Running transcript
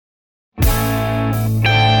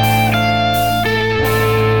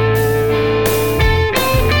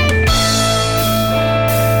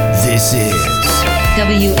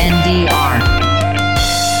WNDR.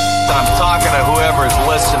 I'm talking to whoever's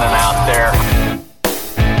listening out there.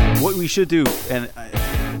 What we should do, and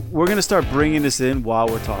we're going to start bringing this in while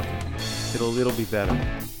we're talking. It'll be better.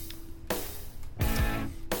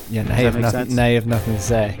 Yeah, now you have nothing to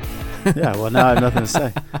say. Yeah, well, now I have nothing to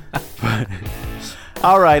say. But,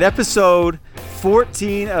 all right, episode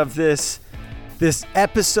 14 of this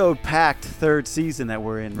episode-packed third season that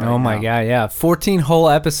we're in right now. Oh, my God, yeah. 14 whole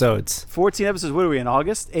episodes. 14 episodes. What are we, in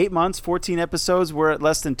August? 8 months, 14 episodes. We're at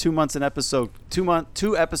less than 2 months an episode.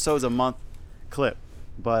 2 episodes a month clip.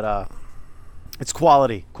 But it's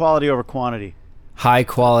quality over quantity. High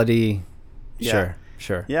quality. Yeah.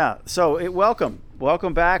 Sure. Yeah. So welcome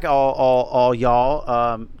back, all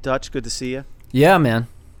y'all. Dutch, good to see you. Yeah, man.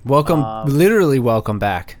 Welcome. Literally welcome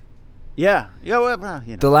back. Yeah. Well,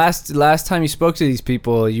 you know. The last time you spoke to these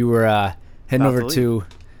people, you were heading over the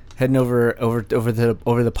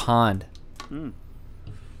pond.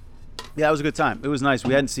 Yeah, it was a good time. It was nice.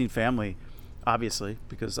 We hadn't seen family, obviously,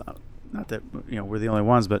 because not that we're the only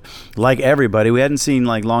ones, but like everybody, we hadn't seen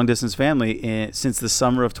like long distance family since the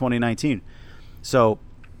summer of 2019. So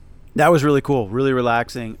that was really cool, really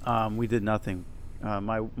relaxing. We did nothing.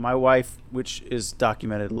 My wife, which is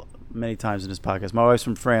documented many times in this podcast, my wife's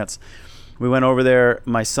from France. We went over there.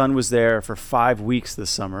 My son was there for 5 weeks this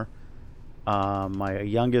summer. My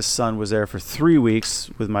youngest son was there for 3 weeks.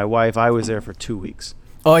 With my wife, I was there for 2 weeks.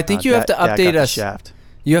 Oh, I think you have to update us. Shaft.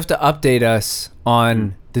 You have to update us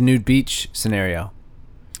on the nude beach scenario.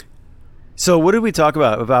 So what did we talk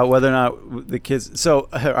about? About whether or not the kids... So,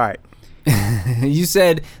 all right. You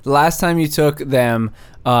said last time you took them,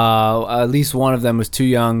 at least one of them was too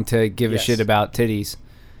young to give a shit about titties.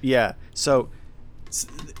 Yeah. So,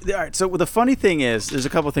 all right. So the funny thing is, there's a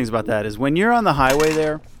couple of things about that. Is when you're on the highway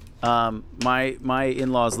there, my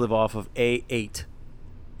in-laws live off of A8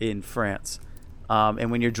 in France,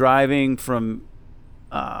 and when you're driving from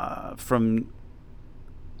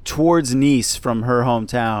towards Nice from her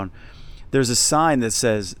hometown, there's a sign that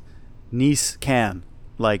says Nice Cannes.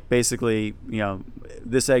 Like basically,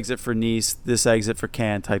 this exit for Nice, this exit for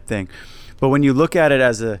Cannes type thing. But when you look at it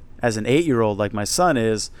as an 8-year-old like my son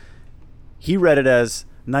is, he read it as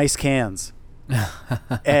nice cans.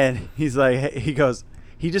 And he's like, he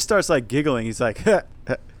just starts like giggling. He's like,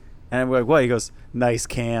 and we're like, what? He goes, nice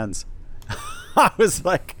cans. I was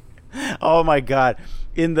like, oh my God.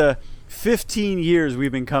 In the 15 years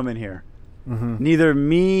we've been coming here, neither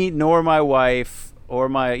me nor my wife or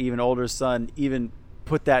my even older son even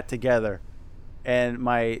put that together. And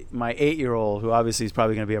my 8-year-old, who obviously is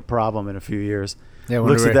probably going to be a problem in a few years,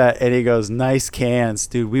 looks at that and he goes, nice cans.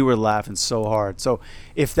 Dude, we were laughing so hard. So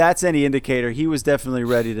if that's any indicator, he was definitely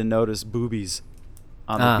ready to notice boobies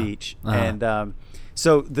on the beach. And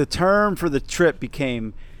so the term for the trip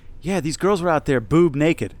became, these girls were out there boob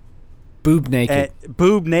naked. Boob naked.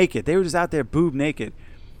 Boob naked. They were just out there boob naked.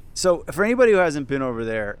 So for anybody who hasn't been over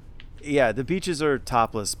there, the beaches are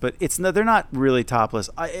topless, but they're not really topless.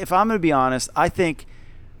 If I'm going to be honest, I think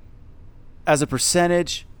as a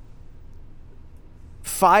percentage,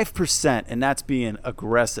 5%, and that's being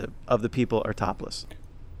aggressive, of the people are topless.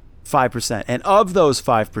 5%. And of those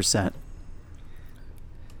 5%,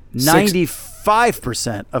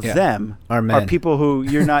 95% of them are people who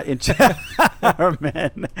you're not interested are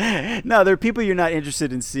men. No, they're people you're not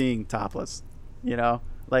interested in seeing topless.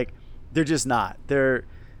 Like they're just not. They're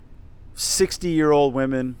 60-year-old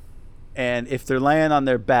women, and if they're laying on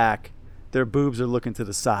their back, their boobs are looking to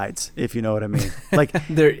the sides, if you know what I mean. Like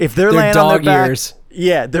if they're laying on their ears.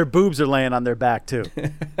 back, their boobs are laying on their back too.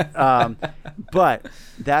 But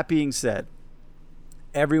that being said,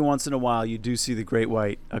 every once in a while you do see a great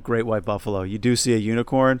white buffalo. You do see a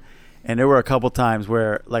unicorn, and there were a couple times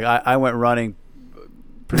where like I went running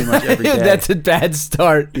pretty much every day. That's a bad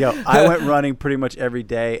start. I went running pretty much every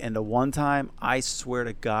day, and the one time, I swear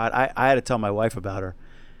to God, I had to tell my wife about her.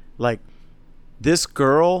 Like, this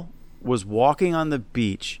girl was walking on the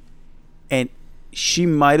beach, and she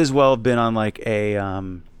might as well have been on like a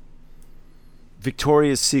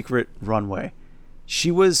Victoria's Secret runway.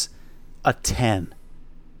 She was a 10,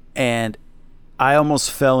 and I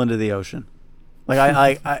almost fell into the ocean. Like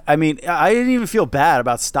I mean, I didn't even feel bad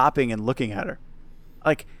about stopping and looking at her.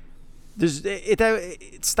 Like,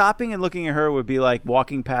 stopping and looking at her would be like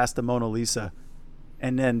walking past the Mona Lisa,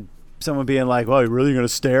 and then someone being like, "Well, you're really gonna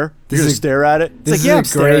stare? You're gonna stare at it?" It's like, I'm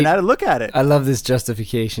staring at it. Look at it. I love this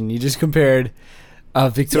justification. You just compared a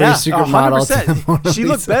Victoria's Secret model to the Mona Lisa. She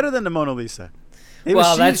looked better than the Mona Lisa.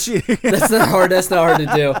 That's not hard. That's not hard to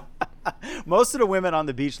do. Most of the women on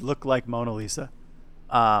the beach look like Mona Lisa.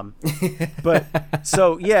 But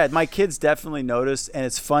so my kids definitely noticed, and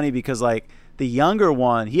it's funny because like The younger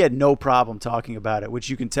one, he had no problem talking about it,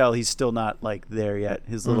 which you can tell he's still not like there yet.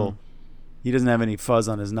 His little, he doesn't have any fuzz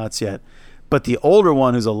on his nuts yet. But the older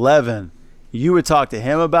one, who's 11, you would talk to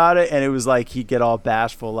him about it, and it was like he'd get all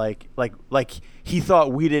bashful, like he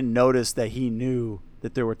thought we didn't notice that he knew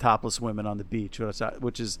that there were topless women on the beach,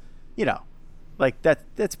 which is, you know, like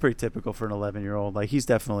that's pretty typical for an 11-year-old. Like he's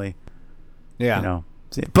definitely, you know.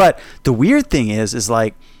 But the weird thing is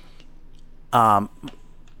like,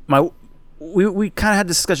 we kind of had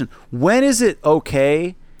this discussion. When is it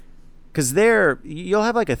okay? Because you'll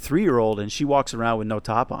have like a 3-year-old and she walks around with no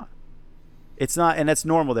top on. It's not, and that's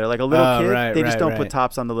normal there. Like a little kid, they just don't put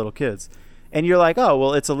tops on the little kids. And you're like, oh,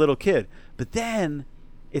 well, it's a little kid. But then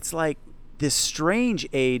it's like this strange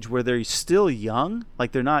age where they're still young,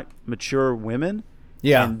 like they're not mature women.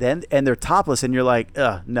 Yeah. And they're topless, and you're like,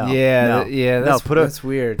 no. Yeah, that's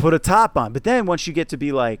weird. Put a top on. But then once you get to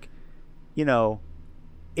be like,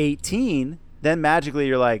 18, then magically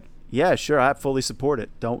you're like, yeah, sure, I fully support it.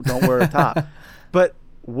 Don't wear a top. But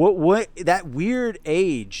what that weird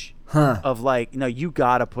age of like, you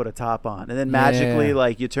gotta put a top on, and then magically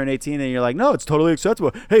like you turn 18 and you're like, no, it's totally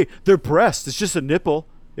acceptable. Hey, they're breasts. It's just a nipple.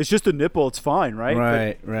 It's fine, right?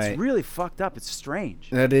 Right. It's really fucked up. It's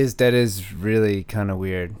strange. That is really kind of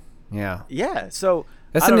weird. Yeah. Yeah. So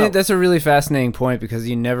that's a really fascinating point, because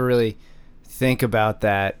you never really think about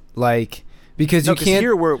that, like, because you can't.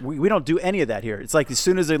 Here we don't do any of that here. It's like as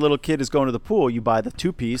soon as a little kid is going to the pool, you buy the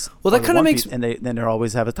 2-piece. Well, that kind of makes, and then they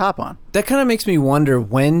always have a top on. That kind of makes me wonder,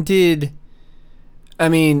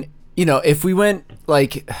 if we went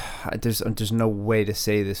like, there's no way to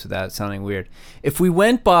say this without sounding weird. If we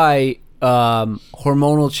went by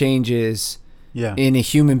hormonal changes in a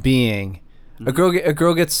human being, a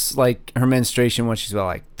girl gets like her menstruation when she's about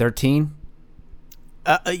like 13,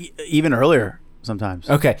 even earlier sometimes.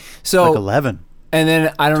 Okay, so like 11, and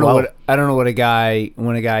then I don't 12. know when a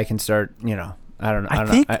guy can start. I don't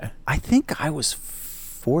know. I think I was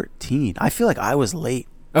 14. I feel like I was late.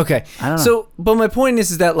 Okay. I don't know. So, but my point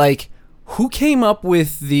is that, like, who came up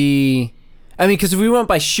with because if we went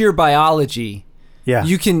by sheer biology,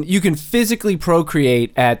 you can physically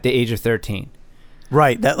procreate at the age of 13.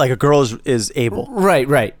 Right. That, like, a girl is able.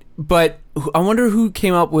 Right. But I wonder who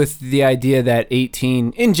came up with the idea that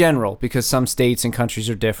 18 in general, because some states and countries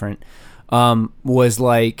are different, was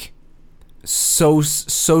like so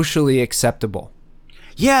socially acceptable.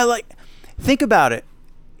 Yeah, like, think about it.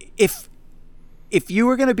 If you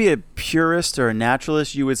were going to be a purist or a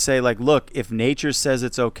naturalist, you would say, like, look, if nature says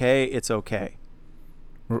it's okay, it's okay.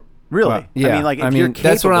 Really? Well, yeah. I mean,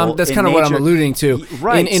 that's kind of what I'm alluding to.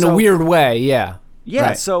 Right. In a weird way, yeah. Yeah,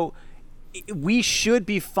 right. So we should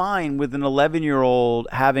be fine with an 11-year-old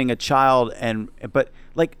having a child, but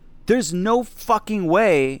like, there's no fucking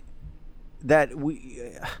way that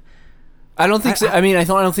we. I don't think so. I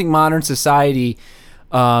don't think modern society,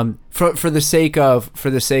 for the sake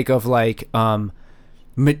of like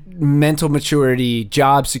mental maturity,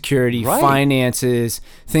 job security, finances,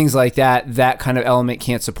 things like that kind of element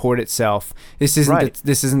can't support itself. This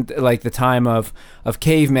isn't like the time of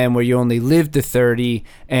cavemen where you only lived to 30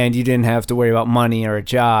 and you didn't have to worry about money or a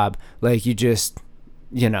job. Like, you just,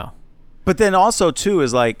 But then also too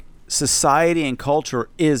is like, society and culture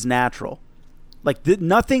is natural. Like,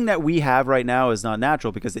 nothing that we have right now is not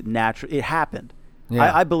natural, because it happened.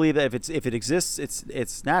 Yeah. I believe that if it exists,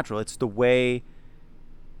 it's natural. It's the way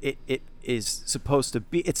it is supposed to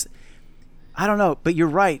be. I don't know, but you're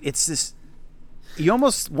right. It's this. You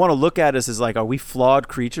almost want to look at us as like, are we flawed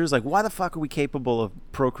creatures? Like, why the fuck are we capable of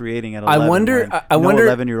procreating at 11? I wonder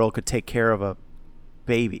 11-year-old could take care of a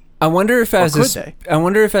baby. I wonder if as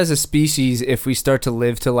a species, if we start to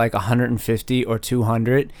live to like 150 or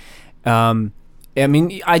 200,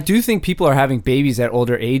 I do think people are having babies at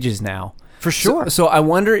older ages now. For sure. So I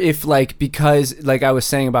wonder if, like, because, like I was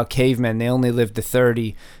saying about cavemen, they only lived to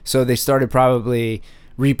 30, so they started probably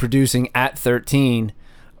reproducing at 13,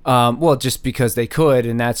 just because they could,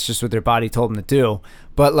 and that's just what their body told them to do.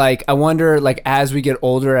 But, like, I wonder, like, as we get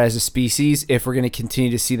older as a species, if we're going to continue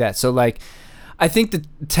to see that. So, like, I think the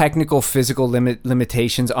technical physical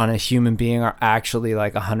limitations on a human being are actually,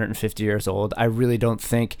 like, 150 years old. I really don't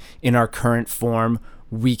think in our current form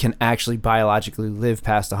we can actually biologically live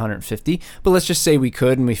past 150, but let's just say we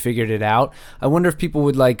could and we figured it out. I wonder if people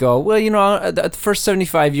would like go, well, the first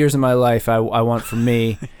 75 years of my life I want for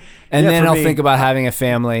me, and then I'll think about having a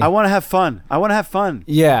family. I want to have fun.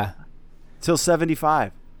 Yeah. Till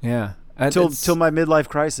 75. Yeah. Till my midlife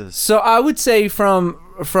crisis. So I would say from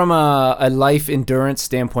a life endurance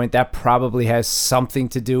standpoint, that probably has something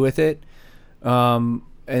to do with it, and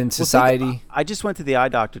society. I just went to the eye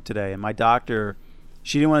doctor today, and my doctor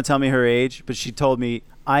She didn't want to tell me her age, but she told me,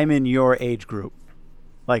 I'm in your age group.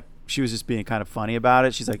 Like, she was just being kind of funny about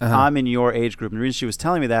it. She's like, I'm in your age group. And the reason she was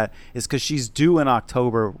telling me that is because she's due in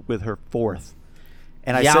October with her 4th.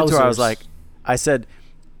 And I said to her, I said,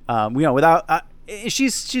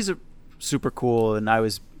 she's a super cool, and I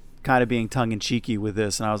was kind of being tongue-in-cheeky with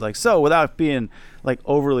this. And I was like, so without being, like,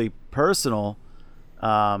 overly personal,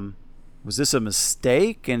 was this a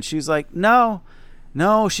mistake? And she's like, no.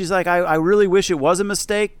 She's like, I really wish it was a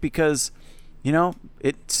mistake because,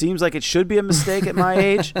 it seems like it should be a mistake at my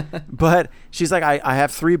age. But she's like, I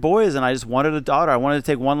have 3 boys and I just wanted a daughter. I wanted to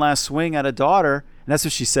take one last swing at a daughter. And that's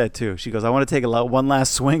what she said too. She goes, I want to take one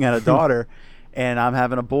last swing at a daughter and I'm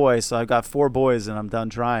having a boy. So I've got 4 boys and I'm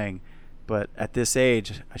done trying. But at this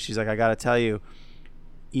age, she's like, I got to tell you,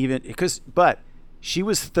 but she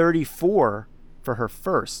was 34 for her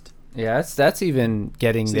first. Yeah, that's even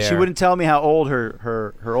getting there. She wouldn't tell me how old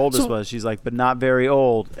her oldest was. She's like, but not very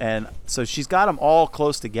old. And so she's got them all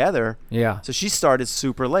close together. Yeah. So she started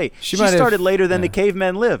super late. She started later than the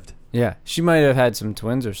cavemen lived. Yeah. She might have had some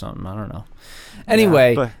twins or something. I don't know.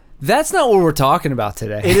 Anyway, that's not what we're talking about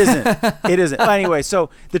today. It isn't. Anyway, so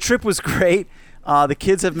the trip was great. The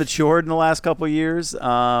kids have matured in the last couple of years. They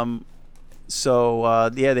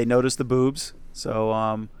noticed the boobs.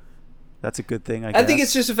 So that's a good thing, I guess. I think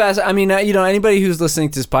it's just anybody who's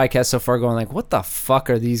listening to this podcast so far going like, what the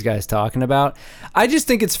fuck are these guys talking about? I just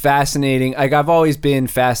think it's fascinating. Like, I've always been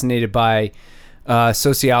fascinated by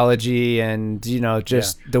sociology and,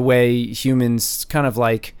 the way humans kind of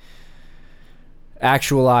like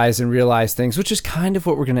actualize and realize things, which is kind of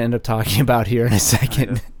what we're going to end up talking about here in a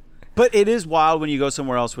second. But it is wild when you go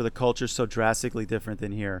somewhere else where the culture's so drastically different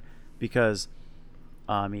than here because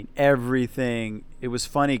everything. It was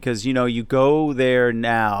funny because you go there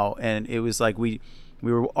now, and it was like we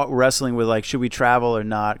were wrestling with like, should we travel or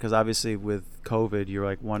not? Because obviously with COVID, you're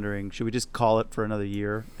like wondering, should we just call it for another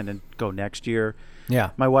year and then go next year?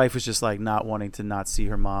 Yeah. My wife was just like not wanting to not see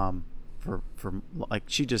her mom for like,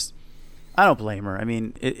 she just, I don't blame her. I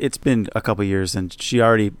mean, it's been a couple of years, and she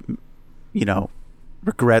already,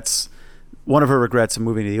 regrets. One of her regrets of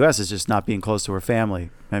moving to the U.S. is just not being close to her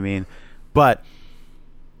family. I mean, but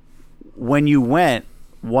when you went,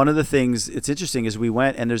 one of the things it's interesting is we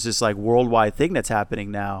went, and there's this like worldwide thing that's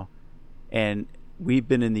happening now, and we've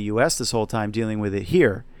been in the U.S. this whole time dealing with it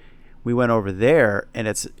here. We went over there, and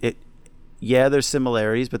there's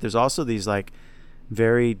similarities, but there's also these like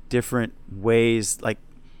very different ways. Like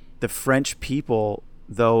the French people,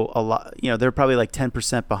 though, a lot, they're probably like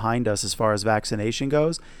 10% behind us as far as vaccination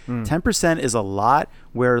goes. 10% is a lot,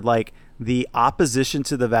 where like the opposition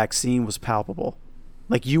to the vaccine was palpable.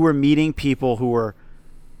 Like you were meeting people who were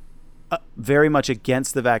very much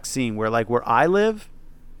against the vaccine, where I live,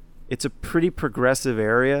 it's a pretty progressive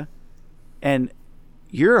area, and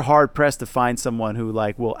you're hard pressed to find someone who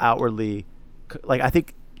like will outwardly, like, I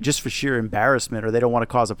think just for sheer embarrassment, or they don't want to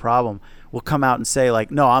cause a problem, will come out and say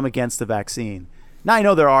like, no, I'm against the vaccine. Now I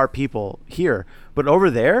know there are people here, but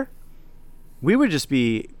over there, we would just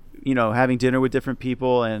be, having dinner with different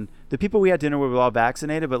people, and the people we had dinner with were all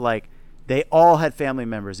vaccinated, but like they all had family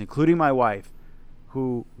members, including my wife,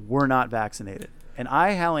 who were not vaccinated. And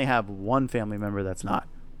I only have one family member that's not.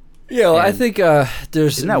 Yeah, well, I think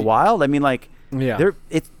there's... Isn't that wild? I mean, like,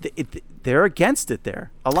 they're against it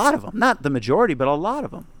there. A lot of them. Not the majority, but a lot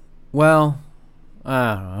of them. Well,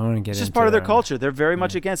 I don't know. I want to get into it. It's just part of their culture. They're very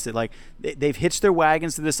much against it. Like, they've hitched their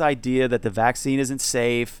wagons to this idea that the vaccine isn't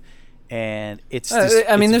safe, and it's just,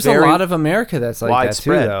 there's a lot of America that's like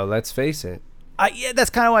widespread. That too, though. Let's face it. That's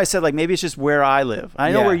kind of why I said, like, maybe it's just where I live.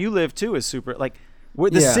 I know where you live, too, is super... Like,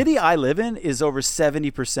 the city I live in is over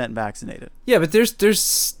 70% vaccinated. Yeah, but there's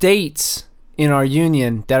states in our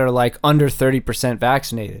union that are, like, under 30%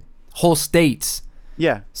 vaccinated. Whole states.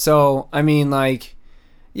 Yeah. So, I mean, like...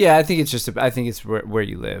 Yeah, I think it's where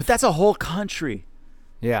you live. But that's a whole country.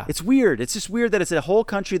 Yeah. It's weird. It's just weird that it's a whole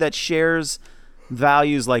country that shares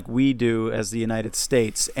values like we do as the United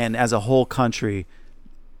States, and as a whole country...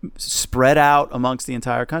 spread out amongst the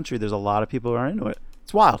entire country, there's a lot of people who are into it.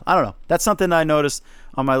 It's wild. I don't know. That's something I noticed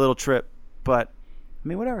on my little trip, but I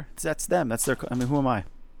mean, whatever. That's them. That's their. I mean, who am I?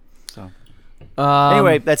 So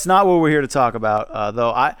anyway, that's not what we're here to talk about.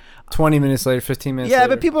 Though 20 minutes later, 15 minutes. Yeah, later.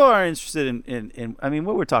 but people are interested in. I mean,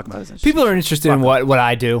 what we're talking about is interesting. People are interested in what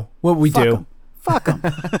I do, what we do. Fuck them.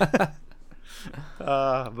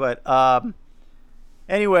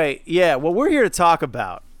 Anyway, yeah. What we're here to talk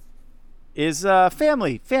about is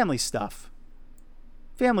family stuff,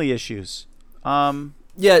 family issues,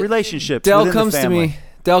 relationships. Dell comes to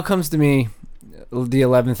me the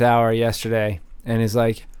 11th hour yesterday and is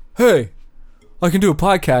like, hey, I can do a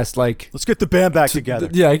podcast like. Let's get the band back together.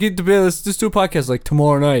 Yeah, I get to be. Let's just do a podcast like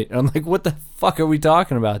tomorrow night. And I'm like, what the fuck are we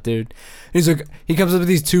talking about, dude? And he's like, he comes up with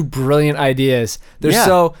these two brilliant ideas. They're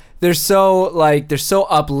so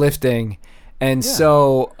uplifting, and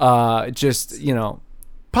so just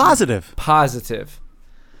positive,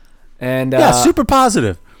 and super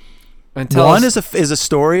positive. One is a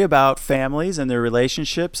story about families and their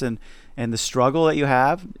relationships and the struggle that you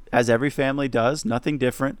have, as every family does, nothing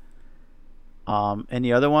different. And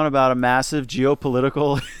the other one about a massive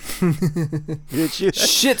geopolitical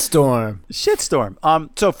shitstorm.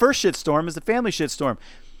 So first shitstorm is the family shitstorm.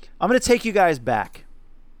 I'm going to take you guys back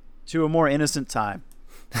to a more innocent time.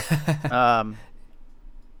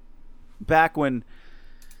 Back when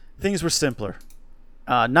things were simpler.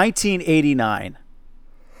 1989.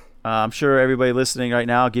 I'm sure everybody listening right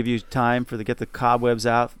now, I'll give you time to get the cobwebs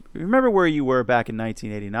out. Remember where you were back in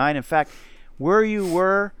 1989. In fact, where you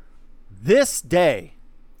were this day.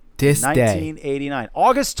 1989.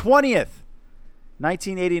 August 20th,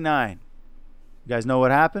 1989. You guys know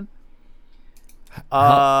what happened?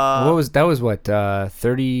 What was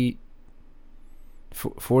 30,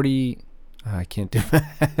 40... I can't do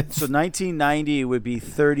that. So 1990 would be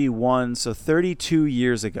 31, so 32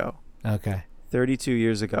 years ago. Okay. 32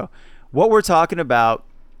 years ago. What we're talking about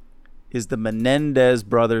is the Menendez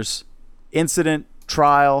brothers incident,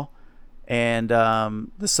 trial, and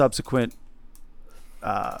the subsequent,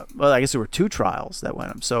 I guess there were two trials that went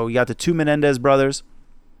on. So you got the two Menendez brothers.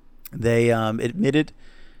 They admitted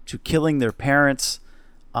to killing their parents.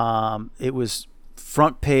 It was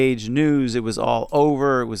front page news. It was all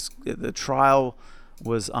over. The trial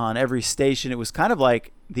was on every station. It was kind of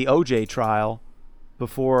like the OJ trial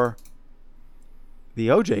before the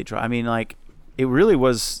OJ trial. I mean, like, it really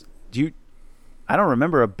was. I don't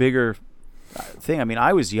remember a bigger thing. I mean,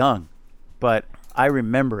 I was young, but I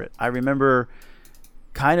remember it. I remember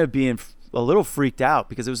kind of being a little freaked out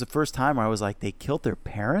because it was the first time where I was like, they killed their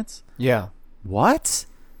parents? Yeah. What?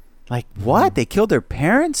 Like, what? They killed their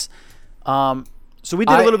parents? So we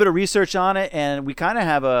did a little bit of research on it, and we kind of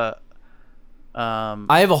have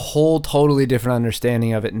I have a whole totally different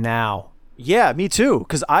understanding of it now. Yeah, me too.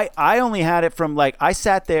 Because I only had it from, like, I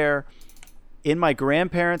sat there in my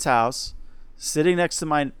grandparents' house, sitting next to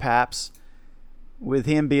my paps, with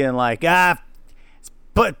him being like,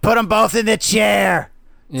 put them both in the chair,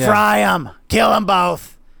 fry them, kill them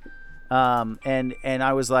both. And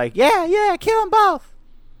I was like, yeah, kill them both.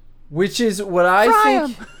 Which is what I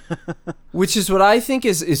think. Which is what I think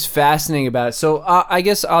is fascinating about it. So I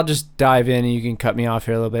guess I'll just dive in, and you can cut me off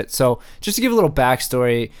here a little bit. So just to give a little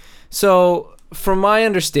backstory. So from my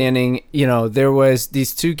understanding, there was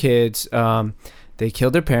these two kids. They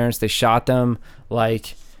killed their parents. They shot them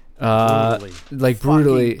like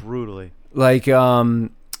brutally. Like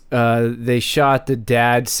they shot the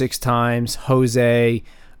dad 6 times, Jose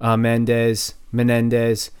Menendez,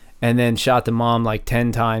 and then shot the mom like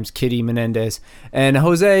 10 times, Kitty Menendez. And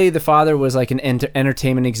Jose, the father, was like an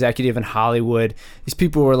entertainment executive in Hollywood. These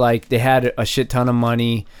people were like, they had a shit ton of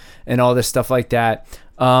money and all this stuff like that.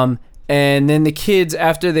 And then the kids,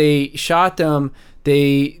 after they shot them,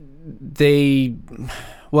 they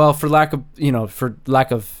for lack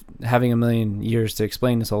of having a million years to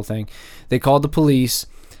explain this whole thing, they called the police.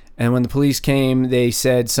 And when the police came, they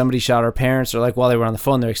said somebody shot our parents. Or like while they were on the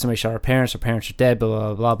phone, they're like, somebody shot our parents. Our parents are dead,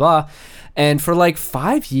 blah, blah, blah, blah. And for like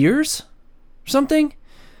 5 years or something,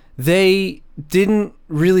 they didn't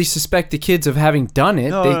really suspect the kids of having done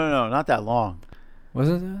it. No, not that long.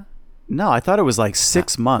 Wasn't it? No, I thought it was like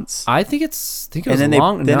 6 months. I think it was and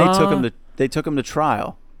long. Then they took him to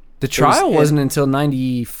trial. The trial wasn't until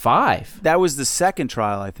 95. That was the second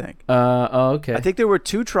trial, I think. Okay. I think there were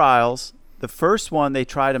 2 trials. The first one, they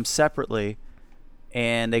tried them separately,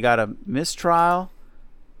 and they got a mistrial.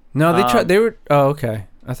 No, they tried. They were. Oh, okay.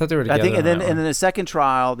 I thought they were together. I think, and then the second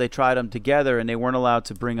trial, they tried them together, and they weren't allowed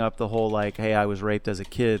to bring up the whole like, "Hey, I was raped as a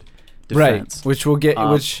kid" defense. Right. Which we'll get.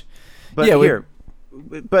 But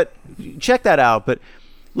but check that out. But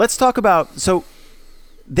let's talk about. So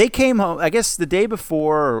they came home. I guess the day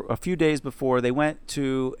before, or a few days before, they went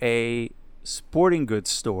to a sporting goods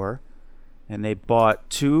store, and they bought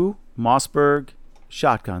 2 Mossberg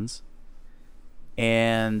shotguns,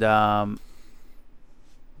 and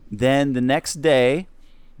then the next day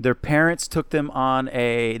their parents took them on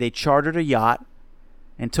they chartered a yacht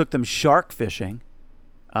and took them shark fishing.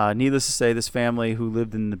 Needless to say, this family who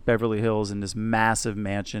lived in the Beverly Hills in this massive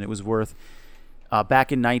mansion, it was worth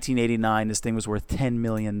back in 1989, this thing was worth $10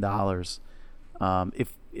 million.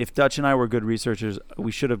 If Dutch and I were good researchers, we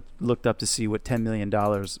should have looked up to see what a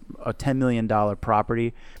 $10 million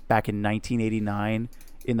property back in 1989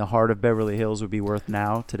 in the heart of Beverly Hills would be worth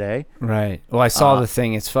now today. Right. Well, I saw the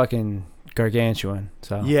thing. It's fucking gargantuan.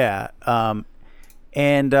 So Yeah.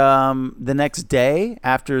 And the next day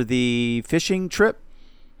after the fishing trip,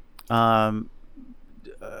 Jose,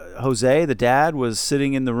 the dad, was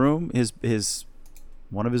sitting in the room, his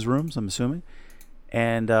one of his rooms, I'm assuming,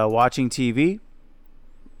 and watching TV.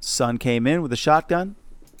 Son came in with a shotgun,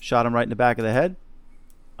 shot him right in the back of the head.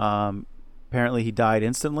 Apparently he died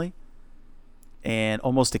instantly and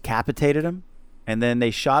almost decapitated him. And then they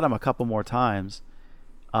shot him a couple more times.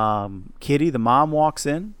 Kitty, the mom, walks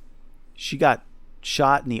in. She got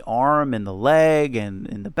shot in the arm and the leg and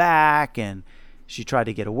in the back, and she tried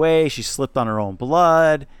to get away. She slipped on her own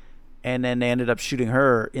blood, and then they ended up shooting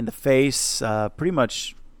her in the face. Pretty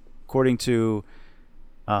much, according to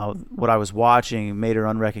what I was watching, made her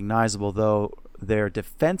unrecognizable, though their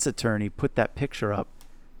defense attorney put that picture up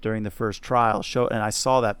during the first trial, and I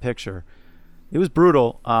saw that picture. It was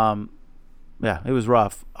brutal. Yeah, it was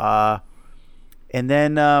rough. And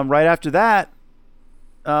then right after that,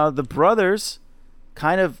 the brothers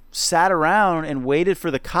kind of sat around and waited for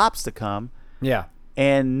the cops to come. Yeah.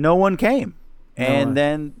 And no one came.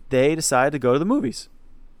 Then they decided to go to the movies.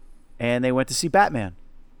 And they went to see Batman,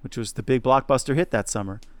 which was the big blockbuster hit that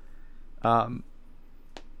summer. And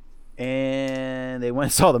they went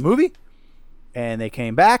and saw the movie. And they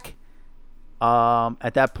came back.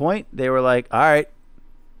 At that point, they were like, all right,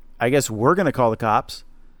 I guess we're going to call the cops.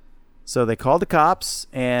 So they called the cops,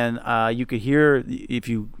 and you could hear, if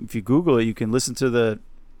you Google it, you can listen to the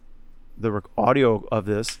audio of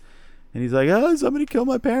this. And he's like, oh, somebody killed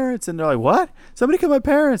my parents. And they're like, what? Somebody killed my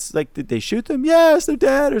parents. Like, did they shoot them? Yes, they're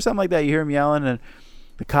dead, or something like that. You hear him yelling, and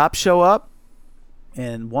the cops show up,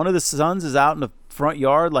 and one of the sons is out in the front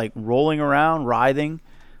yard, like rolling around, writhing,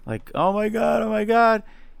 like, oh my God, oh my God.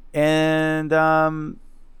 And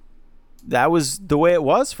that was the way it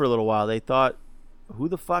was for a little while. They thought, who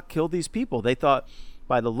the fuck killed these people? They thought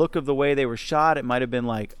by the look of the way they were shot, it might have been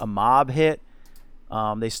like a mob hit.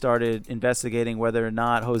 They started investigating whether or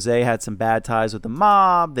not Jose had some bad ties with the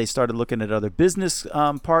mob. They started looking at other business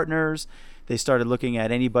partners. They started looking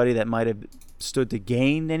at anybody that might have stood to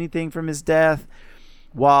gain anything from his death.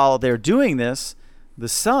 While they're doing this, the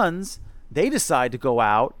sons, they decide to go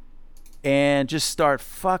out and just start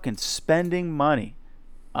fucking spending money.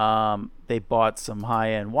 They bought some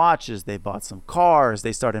high-end watches. They bought some cars.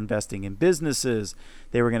 They started investing in businesses.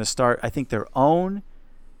 They were going to start, I think, their own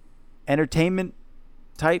entertainment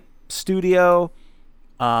type studio.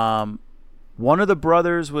 One of the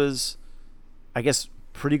brothers was, I guess,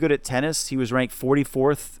 pretty good at tennis. He was ranked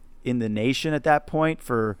 44th in the nation at that point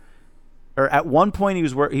at one point he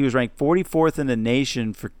was ranked 44th in the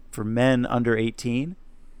nation for men under 18.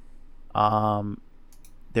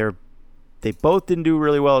 They both didn't do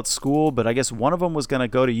really well at school, but I guess one of them was going to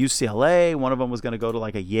go to UCLA. One of them was going to go to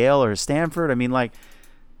like a Yale or a Stanford. I mean, like,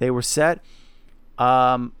 they were set.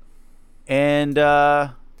 Yeah,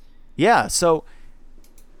 so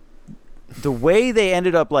the way they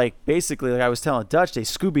ended up, like, basically, like I was telling Dutch, they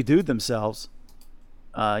Scooby-Dooed themselves.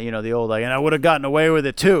 The old, like, and I would have gotten away with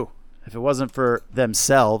it too if it wasn't for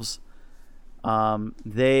themselves. One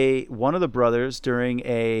of the brothers, during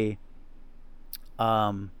a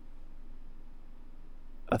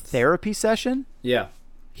therapy session,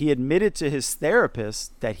 he admitted to his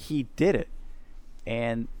therapist that he did it.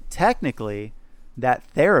 And technically, that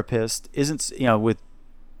therapist isn't, with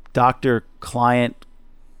doctor-client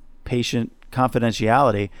patient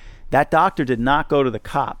confidentiality, that doctor did not go to the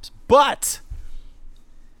cops. But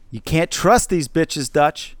you can't trust these bitches,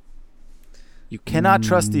 Dutch. You cannot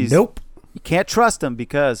trust these. Nope. You can't trust them,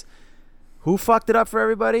 because who fucked it up for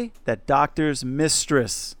everybody? That doctor's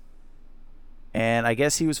mistress. And I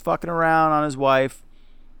guess he was fucking around on his wife,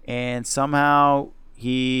 and somehow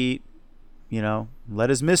he, let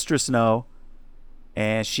his mistress know,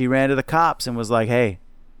 and she ran to the cops and was like, hey,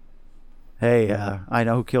 I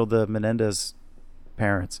know who killed the Menendez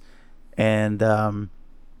parents. And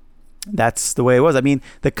that's the way it was. I mean,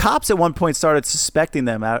 the cops at one point started suspecting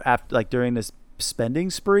them after, like, during this spending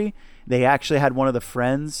spree. They actually had one of the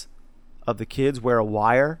friends of the kids wear a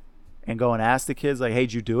wire and go and ask the kids, like, hey,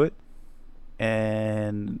 did you do it?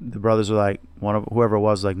 And the brothers were like, whoever it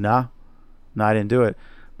was like, no, I didn't do it.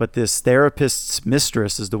 But this therapist's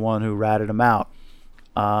mistress is the one who ratted him out.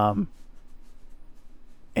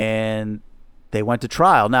 And they went to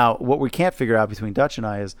trial. Now, what we can't figure out between Dutch and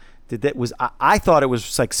I is, I thought it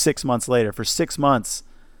was like 6 months later. For 6 months,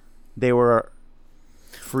 they were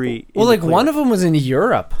free. Well, like, one of them was in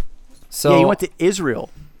Europe. So yeah, he went to Israel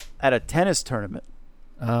at a tennis tournament.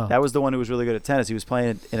 Oh. That was the one who was really good at tennis. He was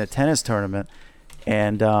playing in a tennis tournament.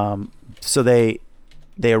 And so they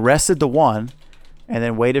they arrested the one and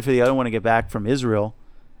then waited for the other one to get back from Israel,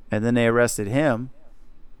 and then they arrested him.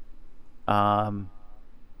 But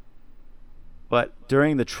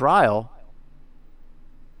during the trial,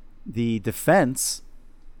 the defense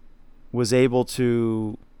was able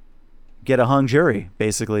to get a hung jury,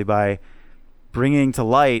 basically, by bringing to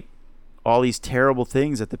light all these terrible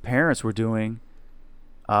things that the parents were doing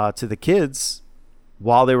to the kids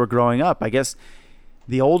while they were growing up. I guess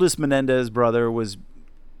the oldest Menendez brother was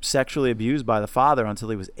sexually abused by the father until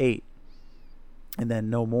he was 8, and then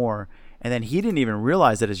no more. And then he didn't even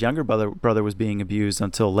realize that his younger brother was being abused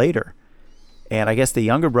until later. And I guess the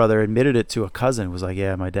younger brother admitted it to a cousin, was like,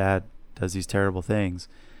 yeah, my dad does these terrible things.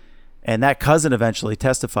 And that cousin eventually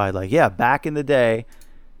testified, like, yeah, back in the day,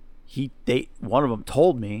 one of them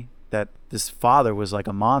told me that this father was like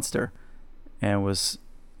a monster and was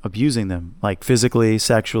abusing them, like physically,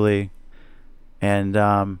 sexually. And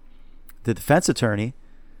the defense attorney,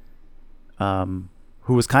 who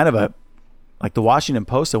was kind of like the Washington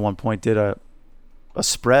Post at one point did a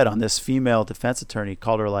spread on this female defense attorney,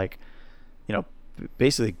 called her, like, you know,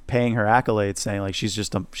 basically paying her accolades, saying like she's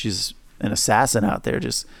an assassin out there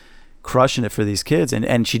just crushing it for these kids,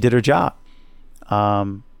 and she did her job.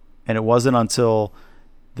 And it wasn't until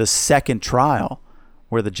the second trial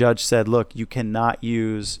where the judge said, look, you cannot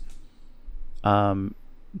use the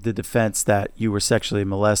defense that you were sexually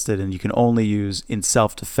molested, and you can only use in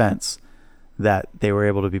self-defense, that they were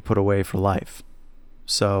able to be put away for life.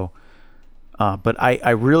 So but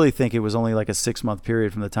I really think it was only like a 6-month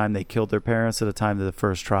period from the time they killed their parents to the time of the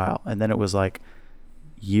first trial, and then it was like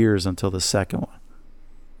years until the second one.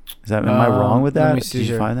 Am I wrong with that? Did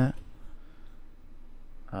you find that?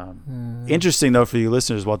 Interesting though for you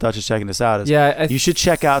listeners, while Dutch is checking this out, is you should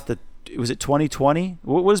check out was it 2020?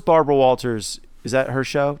 What was Barbara Walters? Is that her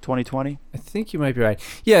show, 2020? I think you might be right.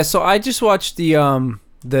 Yeah. So I just watched the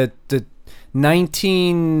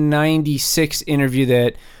 1996 interview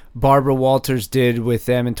that Barbara Walters did with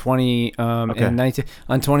them in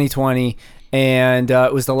 2020, and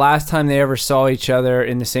it was the last time they ever saw each other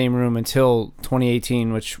in the same room until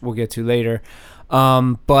 2018, which we'll get to later.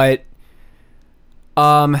 But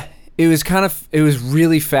it was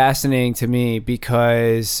really fascinating to me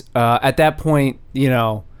because at that point, you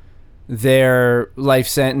know, their life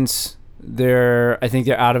sentence, I think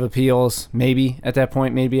they're out of appeals, maybe at that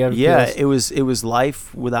point, maybe out of appeals. It was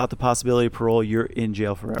life without the possibility of parole. You're in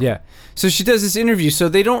jail forever. Yeah. So she does this interview. So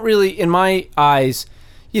they don't really, in my eyes,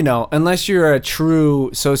 you know, unless you're a true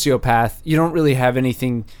sociopath, you don't really have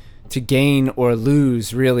anything to gain or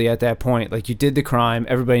lose really at that point. Like, you did the crime.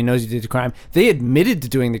 Everybody knows you did the crime. They admitted to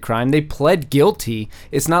doing the crime. They pled guilty.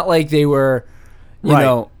 It's not like they were, you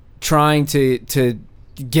know, trying to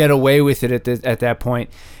get away with it at that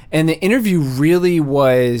point. And the interview really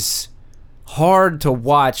was hard to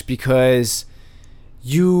watch because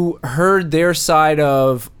you heard their side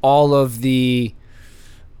of all of the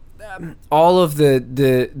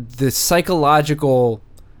psychological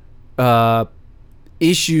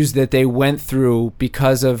issues that they went through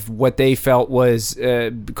because of what they felt was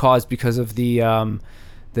caused because of the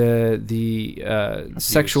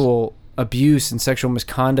sexual abuse and sexual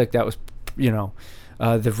misconduct that was, you know,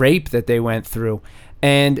 the rape that they went through.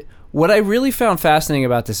 And what I really found fascinating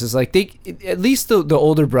about this is, like, at least the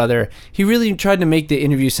older brother, he really tried to make the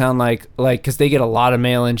interview sound like because they get a lot of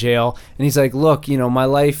mail in jail, and he's like, look, you know, my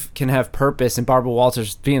life can have purpose. And Barbara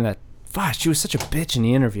Walters, being that, she was such a bitch in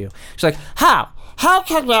the interview. She's like, how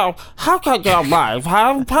can your life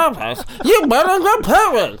have purpose? You better have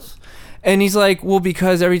purpose. And he's like, well,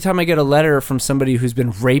 because every time I get a letter from somebody who's been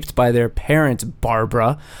raped by their parents,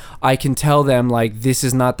 Barbara, I can tell them, like, this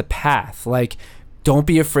is not the path. Like, don't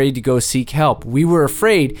be afraid to go seek help. We were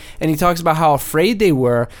afraid. And he talks about how afraid they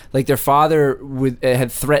were. Like, their father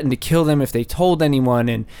had threatened to kill them if they told anyone.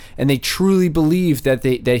 And they truly believed that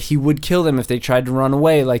he would kill them if they tried to run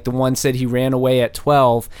away. Like, the one said he ran away at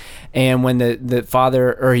 12. And when the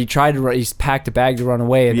father, or he tried to run, he packed a bag to run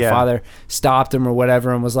away. And the father stopped him or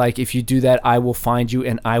whatever and was like, if you do that, I will find you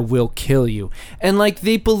and I will kill you. And, like,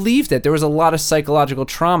 they believed that. There was a lot of psychological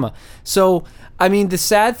trauma. So, I mean, the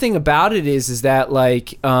sad thing about it is that,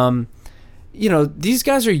 like, you know, these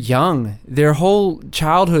guys are young. Their whole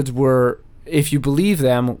childhoods were, if you believe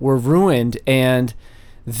them, were ruined, and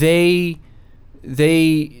they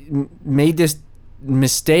made this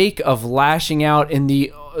mistake of lashing out in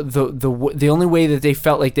the only way that they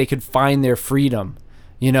felt like they could find their freedom,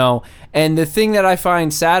 you know. And the thing that I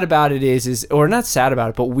find sad about it is or not sad about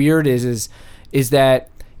it, but weird is that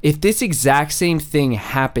if this exact same thing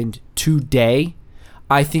happened today,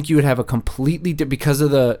 I think you would have a completely because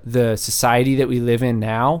of the society that we live in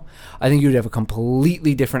now. I think you would have a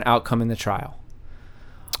completely different outcome in the trial.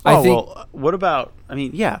 Well, what about? I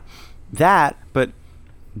mean, yeah, that. But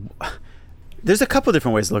there's a couple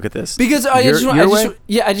different ways to look at this. Because I just want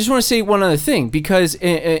to say one other thing. Because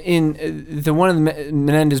in the one of the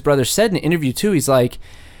Menendez brothers said in an interview too, he's like,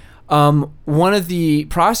 one of the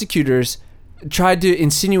prosecutors tried to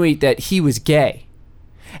insinuate that he was gay.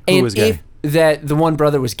 Who was gay? That the one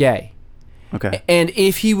brother was gay. Okay. And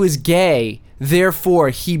if he was gay, therefore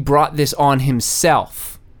he brought this on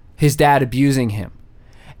himself, his dad abusing him.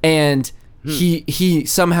 And he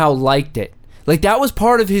somehow liked it. Like, that was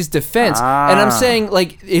part of his defense. And I'm saying,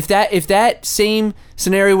 like, if that same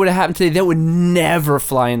scenario would have happened today, that would never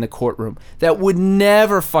fly in the courtroom. That would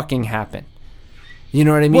never fucking happen. You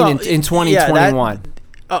know what I mean? Well, in 2021.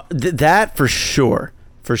 Yeah, that for sure.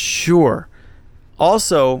 For sure.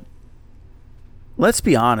 Also, let's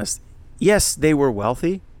be honest. Yes, they were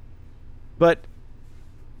wealthy, but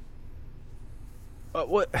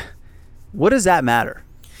what does that matter?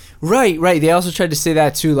 Right. They also tried to say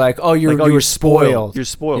that too, like, oh, you were spoiled. You're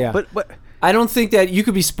spoiled. Yeah. But I don't think that you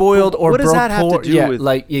could be spoiled or what broke does that have poor. to do with?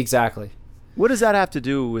 Like, exactly. What does that have to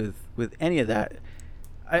do with any of that?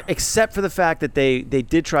 Except for the fact that they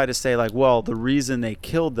did try to say, like, well, the reason they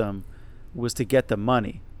killed them was to get the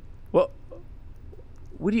money. Well,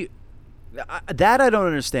 what do you? That I don't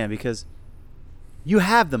understand, because you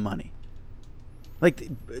have the money. Like,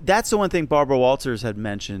 that's the one thing Barbara Walters had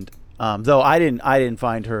mentioned. Though I didn't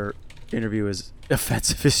find her interview as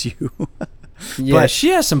offensive as you. Yeah,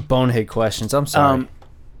 she has some bonehead questions. I'm sorry.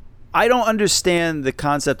 I don't understand the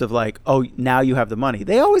concept of, like, oh, now you have the money.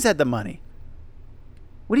 They always had the money.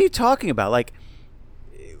 What are you talking about? Like,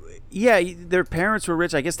 yeah, their parents were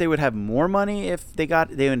rich. I guess they would have more money if they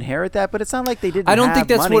inherit that. But it's not like they didn't. I don't have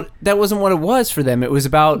think money. that wasn't what it was for them. It was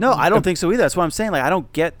about. No, I don't think so either. That's what I'm saying. Like, I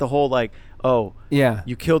don't get the whole, like, oh, yeah,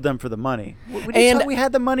 you killed them for the money. We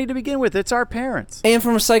had the money to begin with. It's our parents. And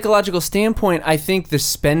from a psychological standpoint, I think the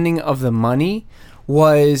spending of the money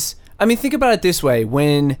was. I mean, think about it this way: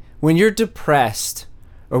 when you're depressed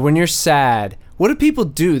or when you're sad, what do people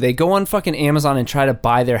do? They go on fucking Amazon and try to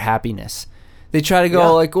buy their happiness. They try to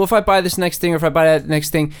go like, well, if I buy this next thing or if I buy that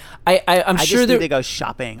next thing, I'm sure they go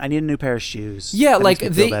shopping. I need a new pair of shoes. Yeah, that like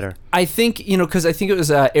makes me feel better. I think, because I think it was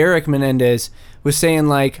Eric Menendez was saying,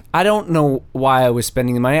 like, I don't know why I was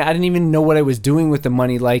spending the money. I didn't even know what I was doing with the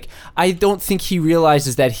money. Like, I don't think he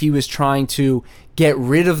realizes that he was trying to get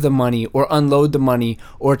rid of the money or unload the money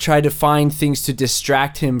or try to find things to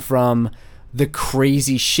distract him from the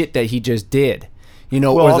crazy shit that he just did.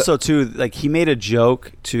 Well, also too, like, he made a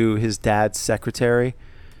joke to his dad's secretary,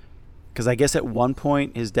 because I guess at one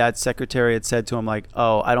point his dad's secretary had said to him, like,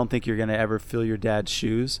 oh, I don't think you're gonna ever fill your dad's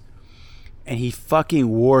shoes, and he fucking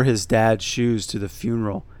wore his dad's shoes to the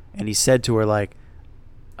funeral, and he said to her, like,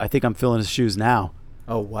 I think I'm filling his shoes now.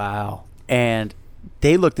 Oh, wow. And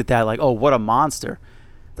they looked at that like, oh, what a monster.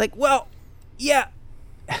 Like, well, yeah,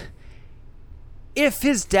 if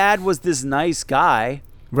his dad was this nice guy,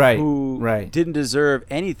 right, who didn't deserve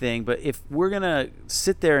anything, but if we're gonna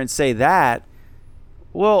sit there and say that,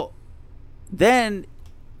 well, then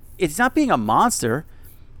it's not being a monster.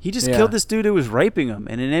 He just killed this dude who was raping him,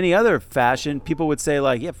 and in any other fashion, people would say,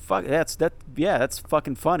 like, yeah, fuck, that's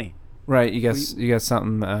fucking funny. Right, you got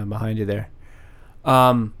something behind you there.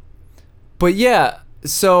 But yeah,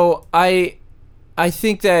 so I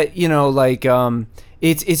think that, like,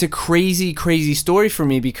 it's a crazy story for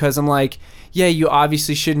me, because I'm like, yeah, you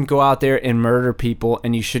obviously shouldn't go out there and murder people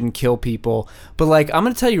and you shouldn't kill people. But, like, I'm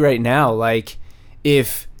going to tell you right now, like,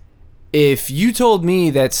 if you told me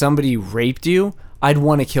that somebody raped you, I'd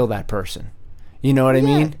want to kill that person. You know what I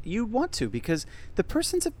mean? You want to, because the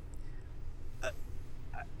person's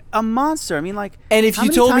a monster. I mean, like, and if how you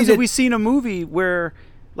many told times me that have we seen a movie where,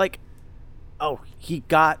 like, oh, he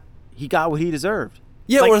got what he deserved?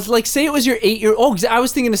 Yeah, or like, say it was your 8-year-old. I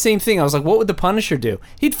was thinking the same thing. I was like, what would the Punisher do?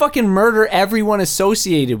 He'd fucking murder everyone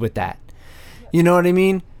associated with that. You know what I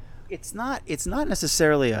mean? It's not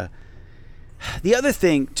necessarily a. The other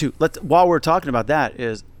thing too, while we're talking about that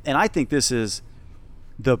is, and I think this is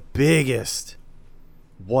the biggest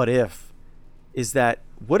what if, is that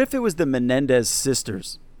what if it was the Menendez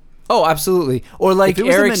sisters? Oh, absolutely. Or like if it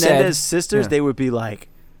was Eric the Menendez said, sisters, they would be like,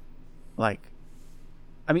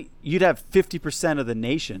 I mean, you'd have 50% of the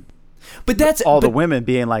nation. But that's all the women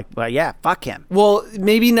being like, well, yeah, fuck him. Well,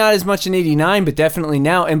 maybe not as much in 89, but definitely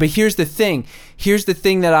now. But here's the thing. Here's the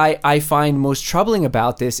thing that I find most troubling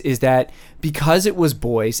about this is that because it was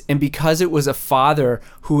boys and because it was a father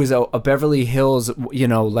who was a Beverly Hills,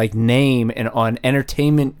 like name and an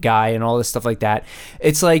entertainment guy and all this stuff like that,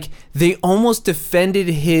 it's like they almost defended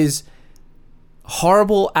his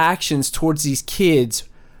horrible actions towards these kids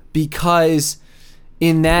because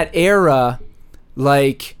in that era,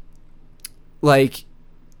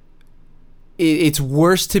 it's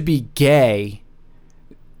worse to be gay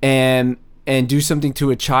and do something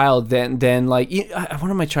to a child than like,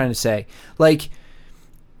 what am I trying to say? Like,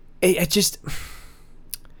 it just,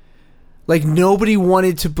 like, nobody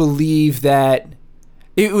wanted to believe that.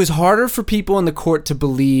 It was harder for people in the court to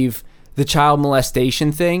believe the child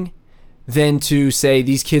molestation thing than to say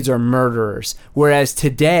these kids are murderers. Whereas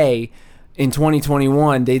today, in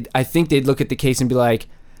 2021, I think they'd look at the case and be like,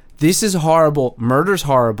 this is horrible. Murder's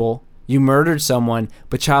horrible. You murdered someone,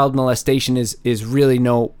 but child molestation is really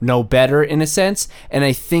no better in a sense. And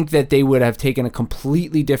I think that they would have taken a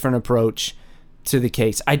completely different approach to the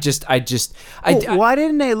case. Why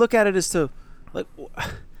didn't they look at it as to, like,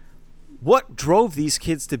 what drove these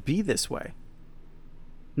kids to be this way?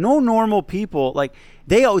 No normal people, like,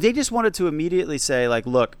 they just wanted to immediately say, like,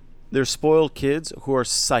 look, they're spoiled kids who are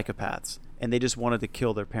psychopaths, and they just wanted to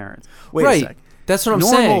kill their parents. Wait a sec. That's what I'm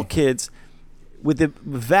saying. Normal kids, with the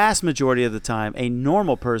vast majority of the time, a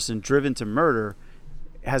normal person driven to murder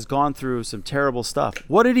has gone through some terrible stuff.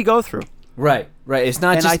 What did he go through? Right. It's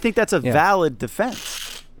not and just... I think that's a valid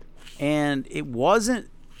defense. And it wasn't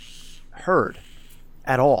heard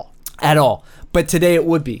at all. At all. But today it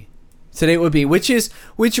would be.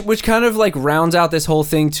 Which kind of like rounds out this whole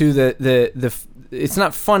thing to the it's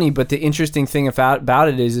not funny, but the interesting thing about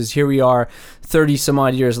it is here we are 30 some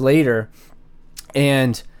odd years later,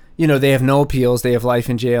 and they have no appeals, they have life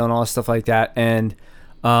in jail and all stuff like that, and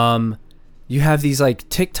you have these like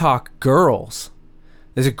TikTok girls.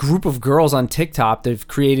 There's a group of girls on TikTok. They've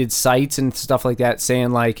created sites and stuff like that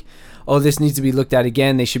saying like, oh, this needs to be looked at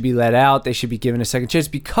again. They should be let out. They should be given a second chance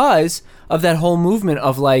because of that whole movement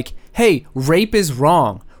of like, hey, rape is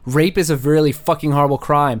wrong. Rape is a really fucking horrible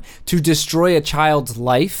crime. To destroy a child's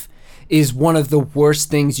life is one of the worst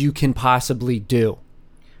things you can possibly do.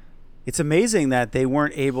 It's amazing that they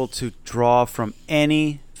weren't able to draw from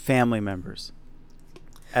any family members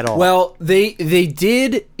at all. Well, they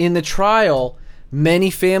did in the trial. Many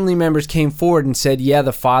family members came forward and said, yeah,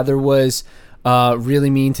 the father was really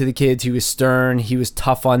mean to the kids. He was stern. He was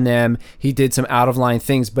tough on them. He did some out of line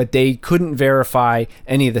things, but they couldn't verify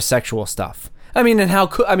any of the sexual stuff. I mean, and how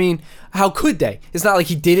could they? It's not like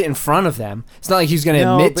he did it in front of them. It's not like he was going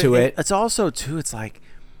to admit to it. It's also too. It's like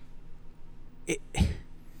the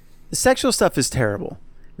sexual stuff is terrible.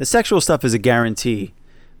 The sexual stuff is a guarantee,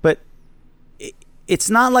 but it's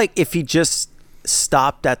not like if he just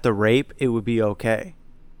stopped at the rape, it would be okay.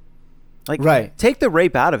 Like, right. Take the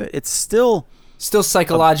rape out of it. It's still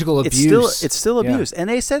psychological abuse. It's still abuse. And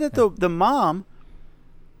they said that the mom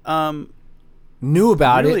knew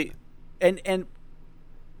about it. And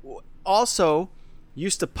also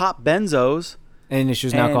used to pop benzos. And she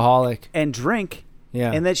was an alcoholic. And drink.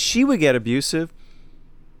 Yeah. And that she would get abusive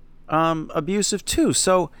too.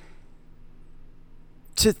 So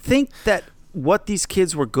to think that what these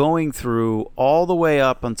kids were going through all the way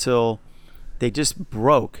up until they just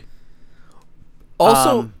broke.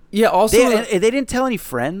 Also, they didn't tell any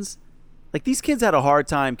friends. Like, these kids had a hard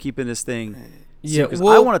time keeping this thing. Yeah,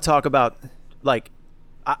 I want to talk about, like,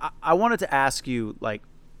 I wanted to ask you like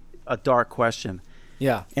a dark question.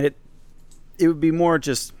 Yeah. And it would be more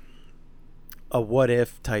just a what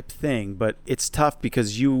if type thing, but it's tough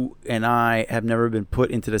because you and I have never been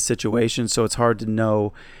put into the situation, so it's hard to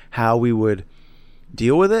know how we would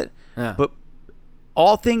deal with it. Yeah. But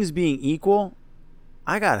all things being equal,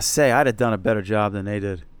 I gotta say I'd have done a better job than they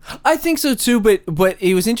did. I think so too, but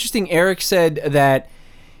it was interesting. Eric said that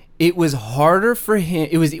it was harder for him.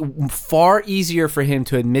 It was far easier for him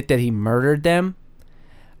to admit that he murdered them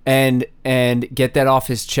and get that off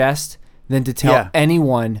his chest than to tell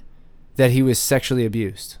anyone that he was sexually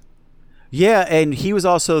abused. Yeah, and he was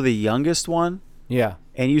also the youngest one. Yeah.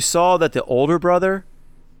 And you saw that the older brother,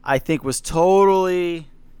 I think, was totally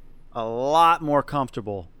a lot more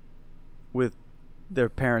comfortable with their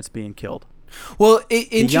parents being killed. Well,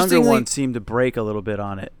 the younger one seemed to break a little bit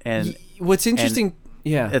on it. And what's interesting...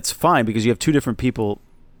 Yeah, it's fine because you have two different people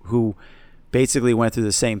who basically went through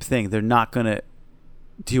the same thing. They're not going to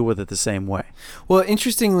deal with it the same way. Well,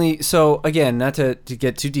 interestingly, so again, not to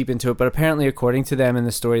get too deep into it, but apparently, according to them in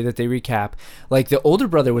the story that they recap, like the older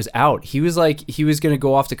brother was out. He was like, he was going to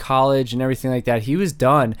go off to college and everything like that. He was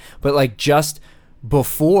done. But like just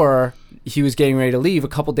before he was getting ready to leave, a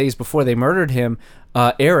couple days before they murdered him,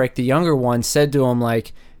 Eric, the younger one, said to him,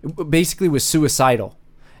 like, basically was suicidal.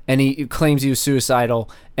 And he claims he was suicidal.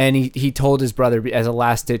 And he told his brother as a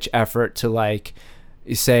last ditch effort to like,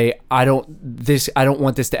 say, I don't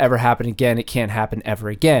want this to ever happen again. It can't happen ever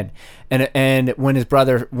again. And when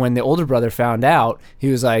the older brother found out, he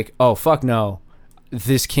was like, oh fuck no,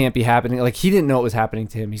 this can't be happening. Like he didn't know it was happening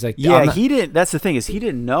to him. He's like, yeah, he didn't. That's the thing, is he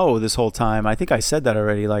didn't know this whole time. I think I said that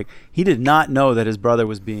already. Like he did not know that his brother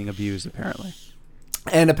was being abused, apparently.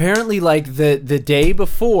 And apparently, like the day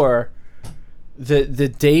before, the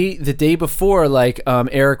day before, like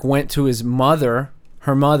Eric went to his mother,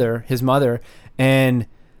 and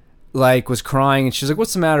like was crying, and she's like,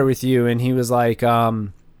 what's the matter with you? And he was like,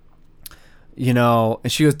 you know,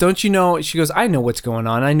 and she goes, don't you know? She goes, I know what's going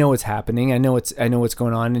on. I know what's happening. I know what's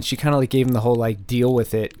going on. And she kind of like gave him the whole like deal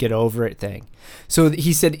with it, get over it thing. So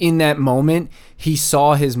he said in that moment, he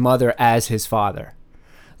saw his mother as his father.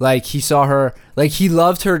 Like he saw her, like he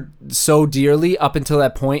loved her so dearly up until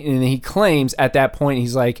that point. And he claims at that point,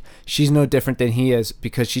 he's like, she's no different than he is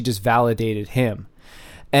because she just validated him.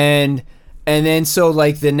 And then so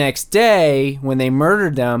like the next day when they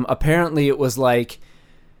murdered them, apparently it was like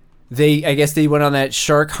I guess they went on that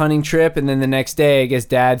shark hunting trip, and then the next day I guess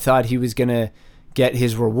Dad thought he was gonna get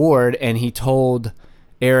his reward, and he told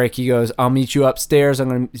Eric, he goes, I'll meet you upstairs.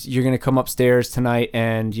 You're gonna come upstairs tonight,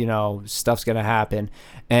 and you know stuff's gonna happen.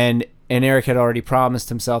 And Eric had already promised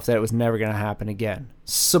himself that it was never gonna happen again.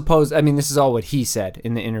 This is all what he said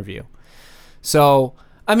in the interview. So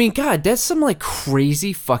I mean, God, that's some like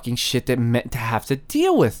crazy fucking shit that meant to have to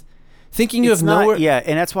deal with. Thinking you have nowhere. Yeah,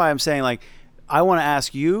 and that's why I'm saying, like, I want to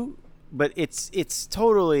ask you, but it's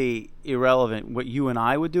totally irrelevant what you and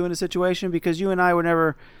I would do in a situation, because you and I were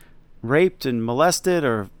never raped and molested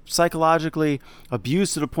or psychologically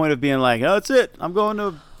abused to the point of being like, oh, that's it, I'm going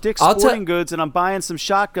to Dick's Sporting Goods and I'm buying some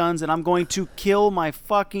shotguns and I'm going to kill my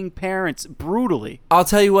fucking parents brutally. I'll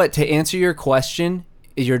tell you what, to answer your question,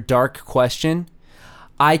 your dark question,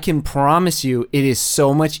 I can promise you it is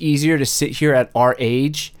so much easier to sit here at our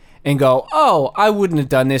age and go, oh, I wouldn't have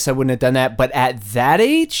done this, I wouldn't have done that. But at that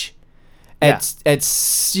age, at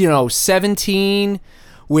 17,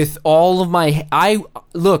 with all of my,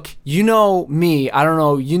 look, you know me, I don't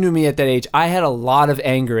know, you knew me at that age. I had a lot of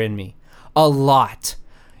anger in me, a lot.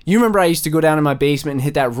 You remember I used to go down in my basement and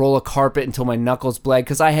hit that roll of carpet until my knuckles bled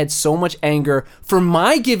because I had so much anger for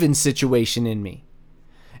my given situation in me.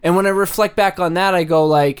 And when I reflect back on that, I go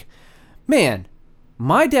like, man,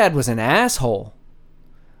 my dad was an asshole,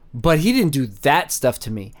 but he didn't do that stuff to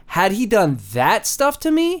me. Had he done that stuff to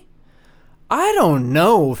me, I don't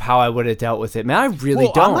know how I would have dealt with it, man. I really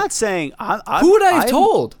don't. I'm not saying... Who would I have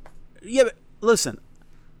told? Yeah, but listen,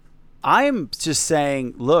 I'm just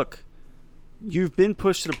saying, look, you've been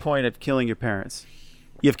pushed to the point of killing your parents.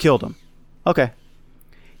 You've killed them. Okay.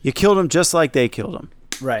 You killed them just like they killed them.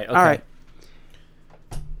 Right, okay. All right.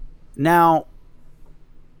 Now,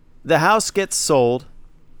 the house gets sold,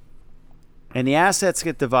 and the assets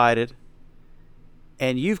get divided,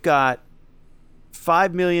 and you've got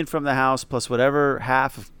 $5 million from the house plus whatever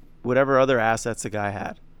half of whatever other assets the guy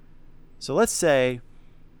had. So let's say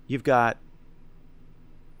you've got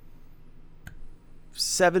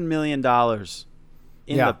 $7 million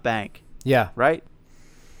in the bank. Yeah. Right?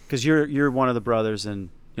 Because you're one of the brothers, and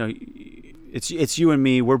you know it's you and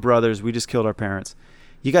me. We're brothers. We just killed our parents.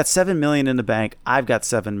 You got $7 million in the bank. I've got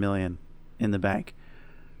 $7 million in the bank.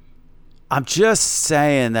 I'm just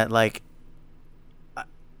saying that, like,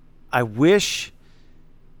 I wish,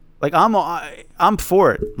 like, I'm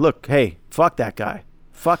for it. Look, hey, fuck that guy.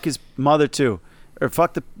 Fuck his mother too, or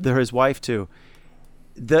fuck his wife too.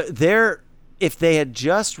 If they had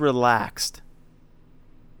just relaxed,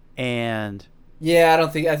 and yeah, I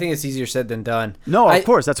think it's easier said than done. No, of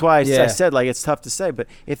course, that's why I said like it's tough to say. But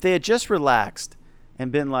if they had just relaxed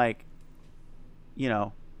and been like, you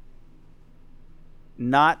know,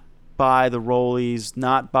 not buy the rollies,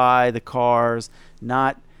 not buy the cars,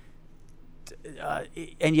 not,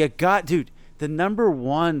 and you got, dude, the number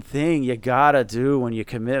one thing you gotta do when you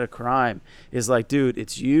commit a crime is like, dude,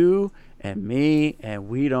 it's you and me, and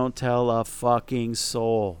we don't tell a fucking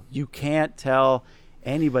soul. You can't tell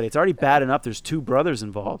anybody. It's already bad enough there's two brothers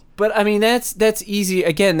involved. But I mean, that's easy.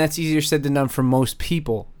 Again, that's easier said than done for most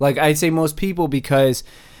people. Like, I'd say most people, because,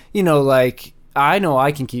 you know, like, I know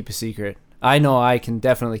I can keep a secret. I know I can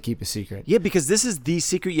definitely keep a secret. Yeah, because this is the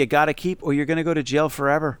secret you got to keep, or you're gonna go to jail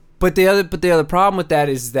forever. But the other problem with that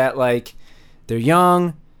is that, like, they're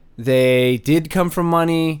young. They did come from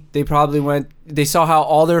money. They probably they saw how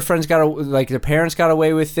all their friends their parents got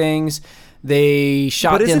away with things. They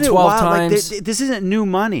shot them 12 times. Like, this isn't new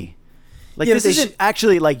money. Like, Yeah, this isn't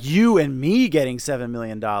actually like you and me getting $7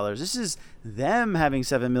 million. This is them having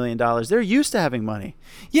 $7 million. They're used to having money.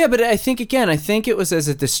 Yeah, but I think it was as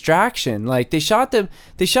a distraction. Like, they shot their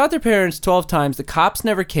parents 12 times. The cops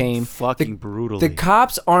never came. Fucking brutally. The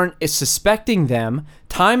cops aren't suspecting them.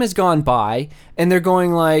 Time has gone by, and they're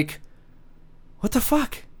going like, what the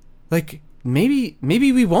fuck? Like, maybe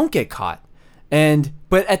we won't get caught.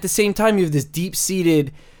 But at the same time, you have this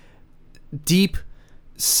deep-seated, deep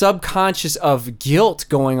subconscious of guilt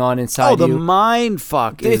going on inside you. Oh, the mind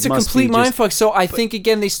fuck. It's a complete mind fuck. So I think,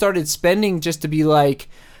 again, they started spending just to be like,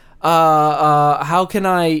 how can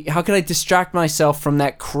I distract myself from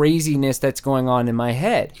that craziness that's going on in my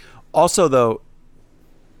head? Also, though,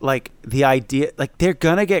 like, the idea, like, they're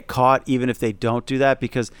gonna get caught even if they don't do that,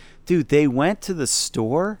 because, dude, they went to the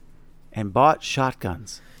store and bought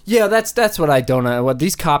shotguns. Yeah, that's what I don't know. What,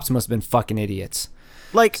 these cops must have been fucking idiots.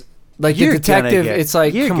 Like the detective, it's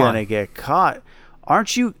like, you're come on. gonna get caught,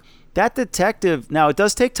 aren't you? That detective. Now, it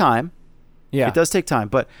does take time. Yeah, it does take time,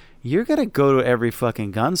 but you're gonna go to every fucking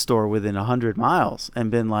gun store within 100 miles and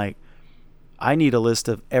been like, I need a list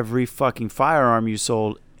of every fucking firearm you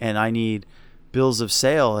sold, and I need bills of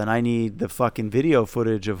sale, and I need the fucking video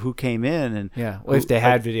footage of who came in. And yeah, well, if they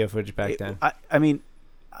had video footage back then. I mean,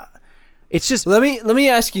 it's just. Let me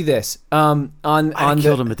ask you this. I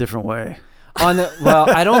killed him a different way. Well,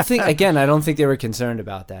 I don't think they were concerned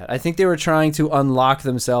about that. I think they were trying to unlock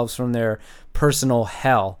themselves from their personal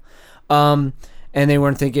hell, and they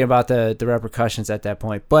weren't thinking about the repercussions at that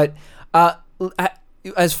point. But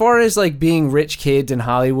as far as like being rich kids in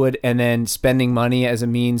Hollywood and then spending money as a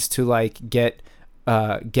means to like get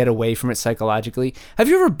away from it psychologically, have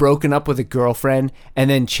you ever broken up with a girlfriend and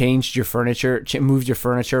then changed your furniture, moved your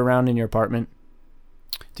furniture around in your apartment?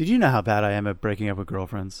 Dude, you know how bad I am at breaking up with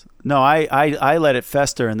girlfriends. No, I let it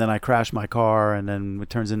fester, and then I crash my car, and then it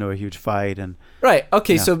turns into a huge fight. And right,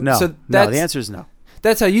 okay, so the answer is no.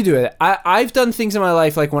 That's how you do it. I've done things in my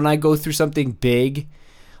life, like when I go through something big,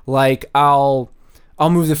 like I'll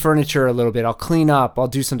move the furniture a little bit, I'll clean up, I'll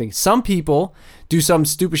do something. Some people do some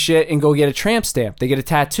stupid shit and go get a tramp stamp. They get a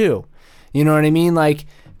tattoo. You know what I mean? Like,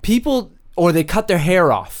 people, or they cut their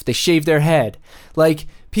hair off, they shave their head. Like,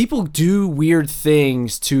 people do weird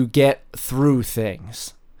things to get through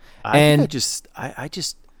things. I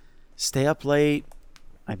just stay up late.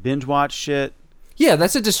 I binge watch shit. Yeah,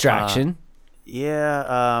 that's a distraction.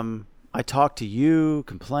 I talk to you,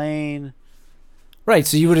 complain. Right,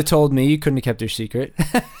 so you would have told me, you couldn't have kept your secret.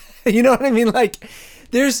 You know what I mean? Like,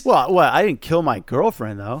 there's... Well, I didn't kill my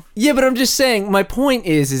girlfriend, though. Yeah, but I'm just saying, my point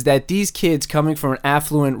is that these kids coming from an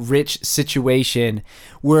affluent, rich situation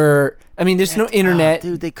where, I mean, there's no internet.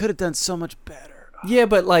 Dude, they could have done so much better. Yeah,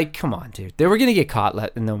 but, like, come on, dude. They were going to get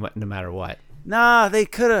caught no matter what. Nah, they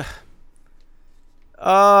could have...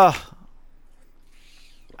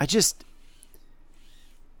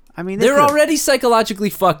 they're already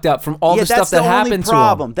psychologically fucked up from all the stuff that happened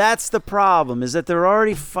to them. That's the problem, is that they're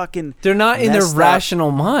already fucking... They're not in their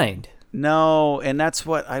rational mind. No, and that's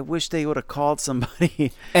what I wish they would have called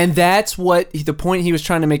somebody. And that's what the point he was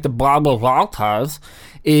trying to make, the Barbara Walters,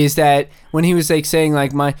 is that when he was like saying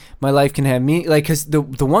like my life can have meaning, like, because the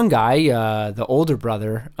one guy, the older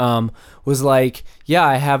brother, was like, yeah,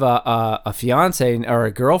 I have a fiance or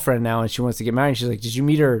a girlfriend now, and she wants to get married. And she's like, did you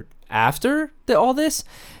meet her after all this?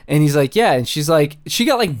 And he's like, yeah. And she's like, she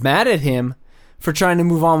got like mad at him for trying to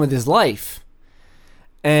move on with his life.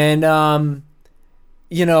 And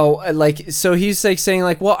you know, like, so he's like saying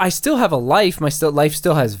like, well, I still have a life. Life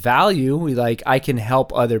still has value. I can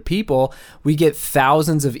help other people. We get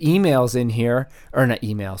thousands of emails in here, or not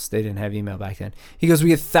emails. They didn't have email back then. He goes, we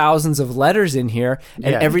get thousands of letters in here,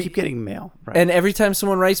 and keep getting mail. Right. And every time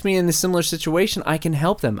someone writes me in a similar situation, I can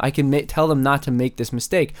help them. I can tell them not to make this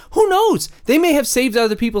mistake. Who knows? They may have saved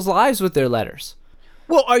other people's lives with their letters.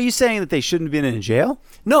 Well, are you saying that they shouldn't have been in jail?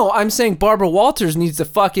 No, I'm saying Barbara Walters needs to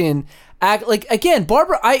fucking act like, again,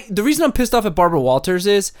 the reason I'm pissed off at Barbara Walters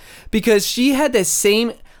is because she had that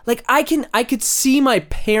same, like, I could see my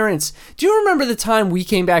parents. Do you remember the time we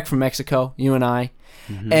came back from Mexico, you and I?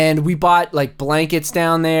 Mm-hmm. And we bought like blankets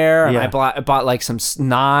down there, and I bought like some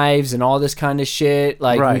knives and all this kind of shit,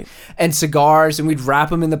 like, right. And cigars, and we'd wrap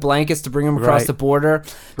them in the blankets to bring them across the border.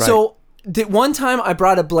 Right. So one time I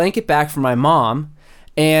brought a blanket back for my mom,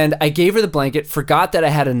 and I gave her the blanket, forgot that I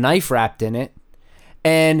had a knife wrapped in it,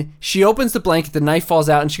 And she opens the blanket, the knife falls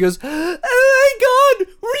out, and she goes, "Oh my God,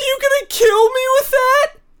 were you gonna kill me with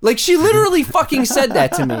that?" Like, she literally fucking said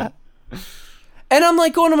that to me. And I'm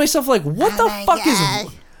like going to myself like, what the fuck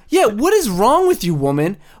is... Yeah, what is wrong with you,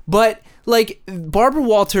 woman? But, like, Barbara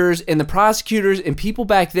Walters and the prosecutors and people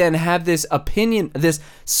back then have this opinion, this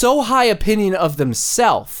so high opinion of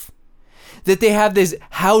themselves that they have this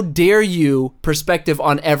how dare you perspective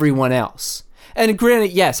on everyone else. And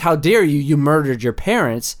granted, yes, how dare you? You murdered your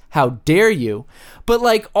parents. How dare you? But,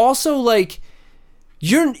 like, also, like,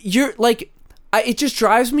 you're like, it just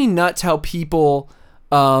drives me nuts how people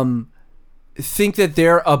think that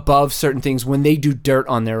they're above certain things when they do dirt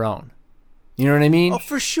on their own. You know what I mean? Oh,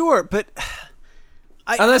 for sure. But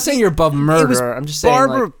I'm not saying you're above murder. I'm just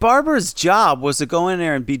saying Barbara's job was to go in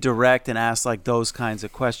there and be direct and ask like those kinds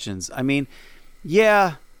of questions. I mean,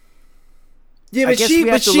 yeah. Yeah, but she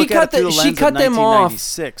cut them off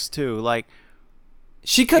too. Like,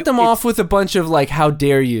 she cut them off with a bunch of like how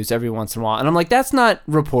dare yous every once in a while. And I'm like, that's not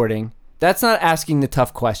reporting. That's not asking the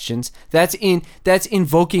tough questions. That's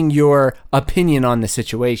invoking your opinion on the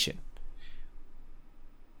situation.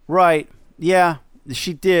 Right. Yeah,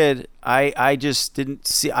 she did. I just didn't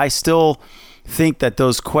see. I still think that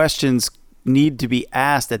those questions need to be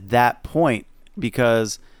asked at that point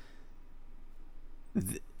because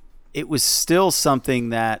it was still something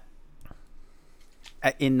that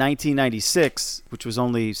in 1996, which was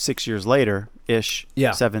only 6 years later ish,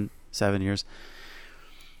 yeah, 7 years.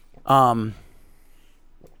 I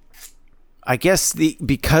guess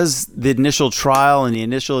because the initial trial and the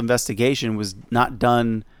initial investigation was not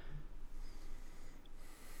done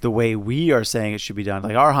the way we are saying it should be done.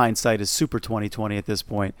 Like, our hindsight is super 20/20 at this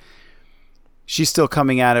point. She's still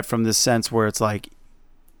coming at it from this sense where it's like,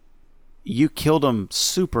 you killed him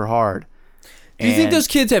super hard. Do you think those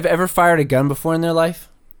kids have ever fired a gun before in their life?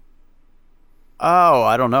 Oh,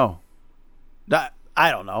 I don't know. I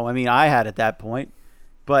don't know. I mean, I had at that point,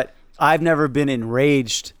 but I've never been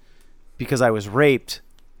enraged because I was raped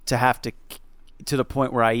to have to the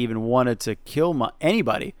point where I even wanted to kill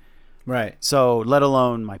anybody. Right. So, let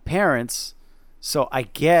alone my parents. So I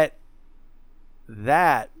get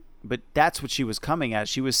that, but that's what she was coming at.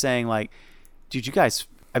 She was saying like, dude, you guys,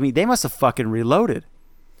 I mean, they must have fucking reloaded.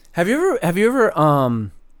 Have you ever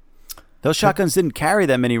those shotguns didn't carry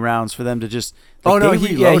that many rounds for them to just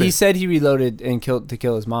he said he reloaded and killed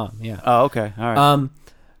his mom. Yeah. Oh, okay. All right.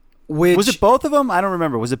 Was it both of them? I don't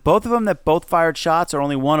remember. Was it both of them that both fired shots, or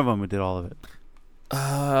only one of them who did all of it?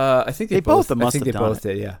 I think they both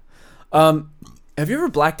did. Yeah. Have you ever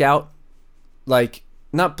blacked out? Like,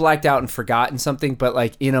 not blacked out and forgotten something, but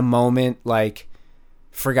like in a moment, like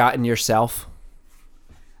forgotten yourself?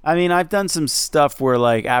 I mean, I've done some stuff where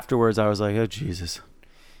like afterwards I was like, oh Jesus.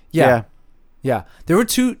 Yeah. There were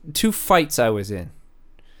two fights I was in.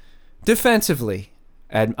 Defensively,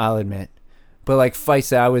 I'll admit. But like fights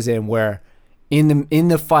that I was in where in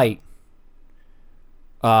the fight,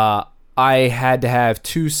 I had to have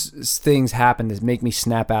two things happen to make me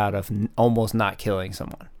snap out of almost not killing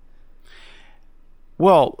someone.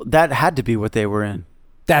 Well, that had to be what they were in.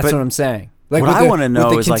 That's what I'm saying. Like, what I want to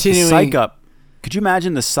know is like the psych up. Could you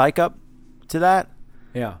imagine the psych up to that?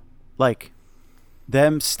 Yeah. Like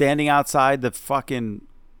them standing outside the fucking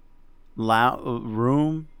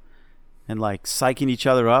room and like psyching each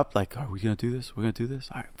other up. Like, are we going to do this? We're going to do this?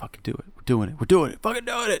 All right, fucking do it. We're doing it. Fucking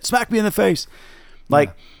doing it. Smack me in the face.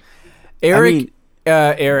 Like, Eric,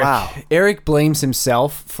 wow. Eric blames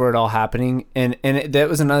himself for it all happening. And that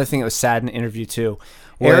was another thing that was sad in the interview too.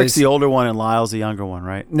 Eric's the older one and Lyle's the younger one,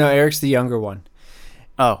 right? No, Eric's the younger one.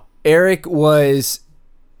 Oh. Eric was,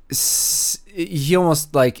 he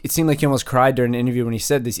almost like, it seemed like he almost cried during the interview when he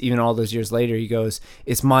said this, even all those years later. He goes,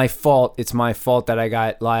 it's my fault that I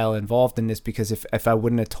got Lyle involved in this, because if I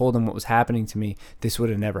wouldn't have told him what was happening to me, this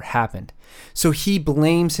would have never happened. So he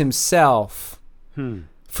blames himself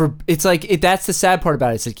for, it's like, that's the sad part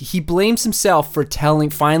about it. It's like he blames himself for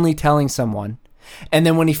finally telling someone, and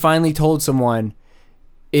then when he finally told someone,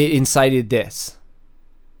 it incited this.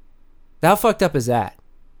 How fucked up is that?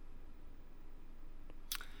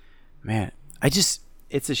 Man, it's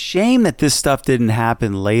a shame that this stuff didn't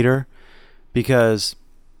happen later, because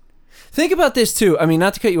think about this too. I mean,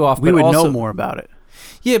 not to cut you off, we but would also know more about it.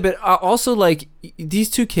 Yeah, but also like these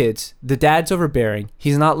two kids, the dad's overbearing.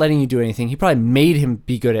 He's not letting you do anything. He probably made him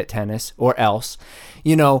be good at tennis or else.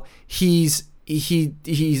 You know, he's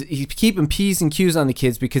keeping P's and Q's on the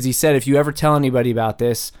kids because he said, if you ever tell anybody about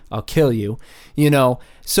this, I'll kill you. You know,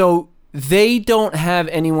 so they don't have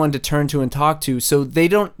anyone to turn to and talk to, so they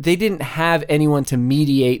didn't have anyone to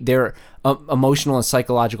mediate their emotional and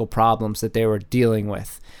psychological problems that they were dealing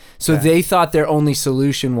with. So they thought their only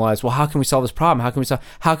solution was, well, how can we solve this problem?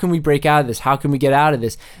 How can we break out of this? How can we get out of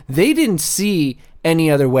this? They didn't see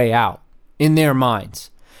any other way out in their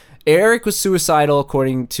minds. Eric was suicidal,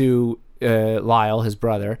 according to Lyle, his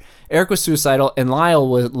brother. Eric was suicidal, and Lyle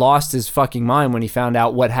lost his fucking mind when he found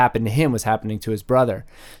out what happened to him was happening to his brother.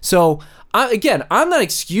 So, I'm not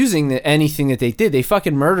excusing anything that they did. They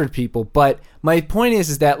fucking murdered people. But my point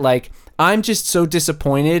is that, like, I'm just so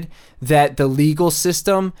disappointed that the legal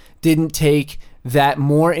system didn't take that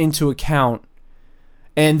more into account,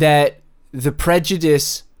 and that the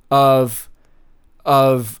prejudice of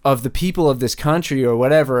the people of this country or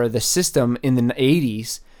whatever, the system in the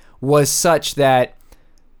 80s was such that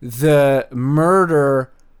the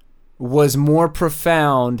murder was more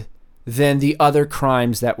profound than the other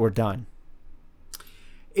crimes that were done.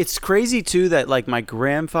 It's crazy too that, like, my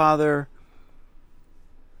grandfather,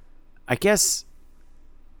 I guess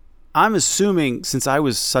I'm assuming, since I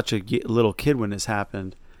was such a little kid when this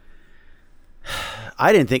happened,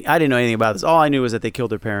 I didn't know anything about this. All I knew was that they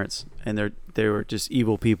killed their parents, and they were just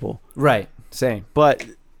evil people. Right. Same. But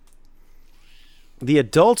the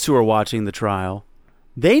adults who were watching the trial,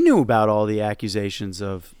 they knew about all the accusations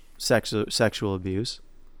of sexual abuse.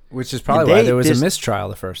 Which is probably why there was a mistrial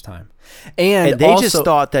the first time. And they also, just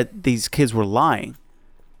thought that these kids were lying.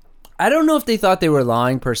 I don't know if they thought they were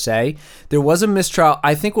lying per se. There was a mistrial.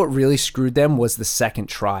 I think what really screwed them was the second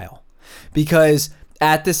trial. Because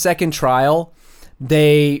at the second trial,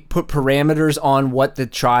 they put parameters on what the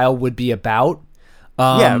trial would be about.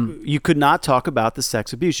 You could not talk about the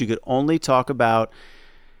sex abuse. You could only talk about...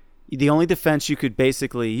 The only defense you could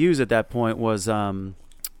basically use at that point was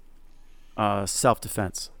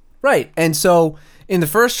self-defense. Right. And so in the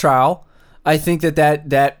first trial, I think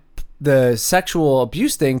that the sexual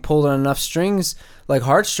abuse thing pulled on enough strings, like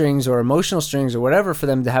heartstrings or emotional strings or whatever, for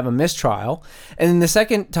them to have a mistrial. And then the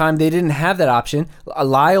second time, they didn't have that option.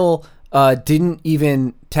 Lyle didn't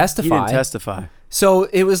even testify. He didn't testify. So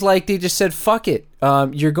it was like they just said, fuck it.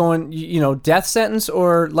 You're going, death sentence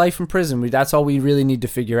or life in prison. That's all we really need to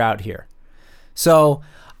figure out here. So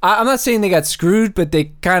I'm not saying they got screwed, but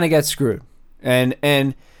they kind of got screwed. And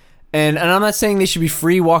I'm not saying they should be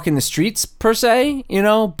free walking the streets per se,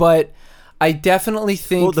 but I definitely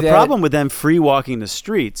think the problem with them free walking the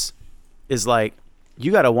streets is, like,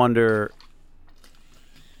 you got to wonder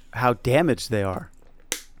how damaged they are.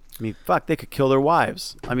 I mean, fuck, they could kill their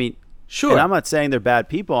wives. I mean, sure. And I'm not saying they're bad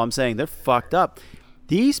people. I'm saying they're fucked up.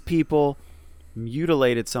 These people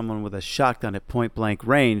mutilated someone with a shotgun at point blank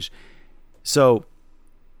range. So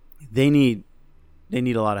they need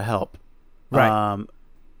a lot of help. Right.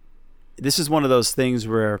 This is one of those things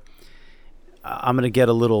where I'm going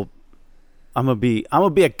to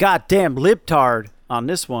be a goddamn libtard on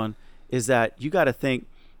this one, is that you got to think,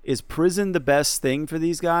 is prison the best thing for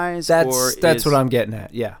these guys? That's what I'm getting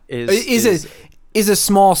at. Yeah. Is a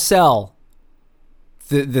small cell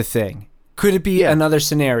the thing? Could it be another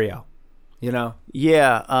scenario?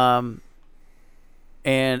 Yeah.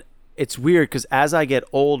 And it's weird because as I get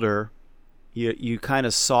older, you kind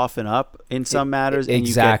of soften up in some matters.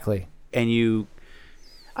 Exactly.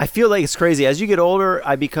 I feel like it's crazy. As you get older,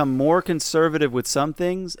 I become more conservative with some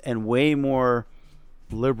things and way more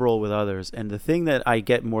liberal with others. And the thing that I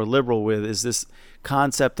get more liberal with is this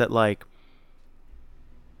concept that, like,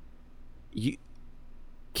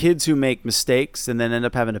 kids who make mistakes and then end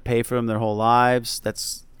up having to pay for them their whole lives,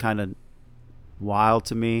 that's kind of wild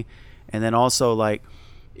to me. And then also, like,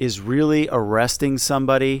 is really arresting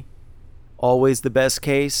somebody always the best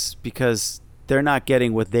case? Because they're not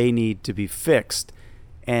getting what they need to be fixed.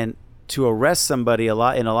 And to arrest somebody in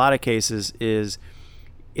a lot of cases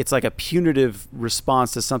it's like a punitive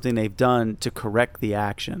response to something they've done to correct the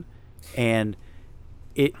action. And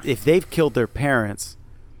if they've killed their parents,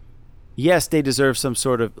 yes, they deserve some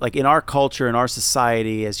sort of, like, in our culture, in our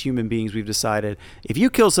society, as human beings, we've decided if you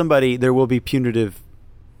kill somebody, there will be punitive,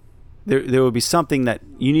 there will be something that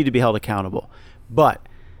you need to be held accountable. But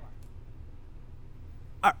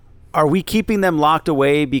are we keeping them locked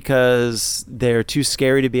away because they're too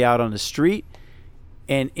scary to be out on the street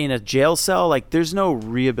and in a jail cell? Like, there's no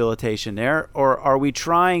rehabilitation there. Or are we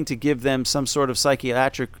trying to give them some sort of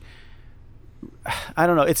psychiatric, I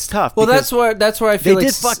don't know. It's tough. Well, that's where I feel they like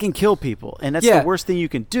did fucking kill people, and that's the worst thing you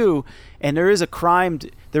can do. And there is a crime.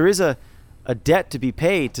 There is a debt to be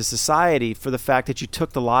paid to society for the fact that you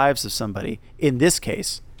took the lives of somebody. In this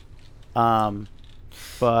case,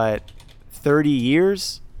 but 30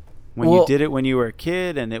 years when you did it when you were a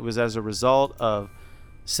kid, and it was as a result of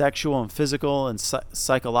sexual and physical and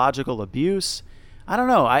psychological abuse. I don't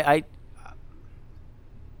know.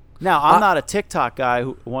 Now, I'm not a TikTok guy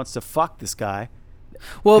who wants to fuck this guy.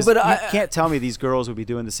 Well, 'Cause but you I can't tell me these girls would be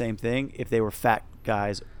doing the same thing if they were fat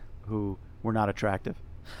guys who were not attractive.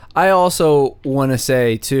 I also want to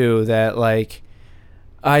say too that like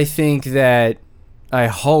I think that I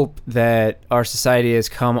hope that our society has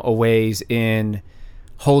come a ways in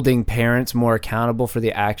holding parents more accountable for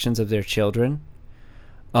the actions of their children,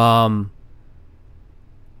 or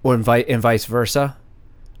and vice versa.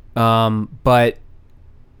 But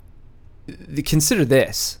consider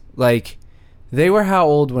this: like, they were how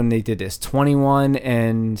old when they did this? 21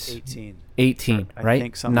 and 18, I right?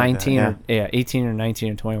 think something like that, 19 or 18 or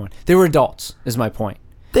 19 or 21. They were adults. Is my point.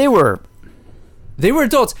 They were They were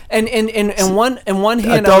adults, and one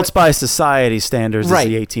hand, adults by society standards Right.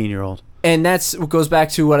 is the 18-year-old. and that's what goes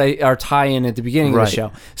back to what our tie-in at the beginning of Right. the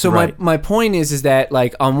show. So Right. my point is that,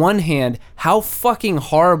 like, on one hand, how fucking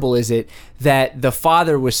horrible is it that the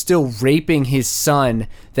father was still raping his son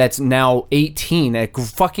that's now 18, a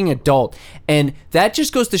fucking adult, and that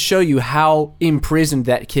just goes to show you how imprisoned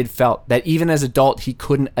that kid felt, that even as an adult he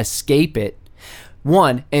couldn't escape it.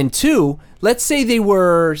 One, and two, let's say they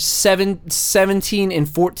were 17 and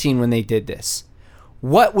 14 when they did this.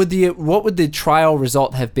 What would the trial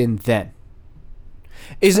result have been then?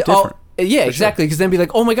 Is it different, yeah, exactly, because then be like,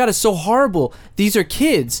 oh my god, it's so horrible. These are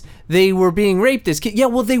kids. They were being raped as kids. Yeah,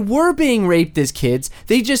 well, they were being raped as kids.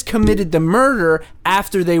 They just committed the murder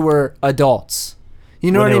after they were adults.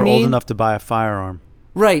 You know When what they I were mean? old enough to buy a firearm.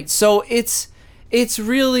 Right. So it's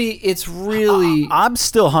really I'm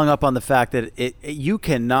still hung up on the fact that you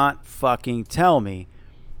cannot fucking tell me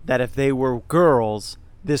that if they were girls,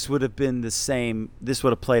 this would have been the same. This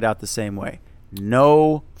would have played out the same way.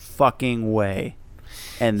 No fucking way.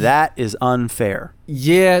 And that is unfair.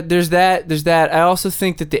 Yeah, there's that. I also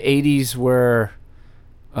think that the 80s were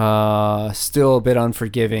still a bit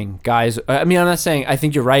unforgiving. Guys, I mean, I'm not saying, I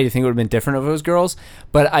think you're right. I think it would have been different if it was girls,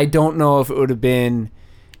 but I don't know if it would have been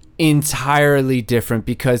entirely different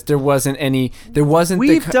because there wasn't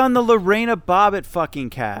We've done the Lorena Bobbitt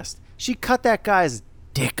fucking cast. She cut that guy's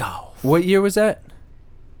dick off. What year was that?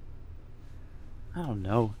 I don't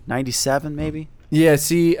know, 97 maybe? Yeah,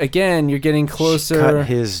 see, again, you're getting closer. She cut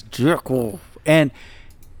his dick off. And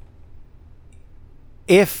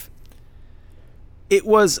if it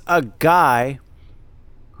was a guy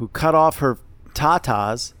who cut off her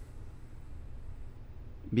tatas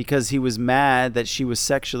because he was mad that she was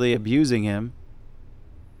sexually abusing him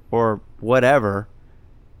or whatever,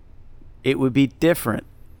 it would be different.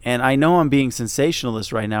 And I know I'm being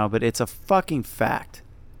sensationalist right now, but it's a fucking fact.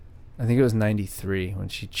 I think it was 93 when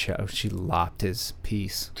she lopped his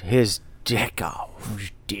piece. His dick off.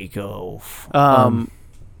 His dick off.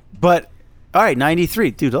 But, all right,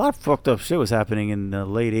 93. Dude, a lot of fucked up shit was happening in the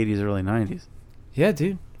late 80s, early 90s. Yeah,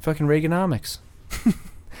 dude. Fucking Reaganomics.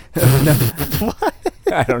 What?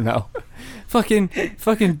 I don't know. Fucking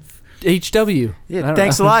HW. Yeah,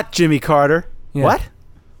 thanks a lot, Jimmy Carter. Yeah. What?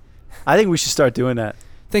 I think we should start doing that.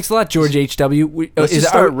 Thanks a lot, George HW. Let's just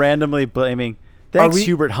start randomly blaming. Thanks, we-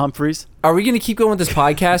 Hubert Humphreys. Are we going to keep going with this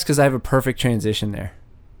podcast? Because I have a perfect transition there.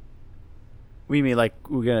 What do you mean, like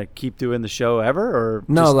we're going to keep doing the show ever? Or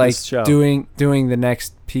No, just like this show? doing the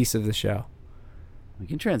next piece of the show. We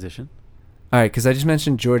can transition. All right, because I just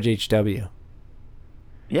mentioned George HW.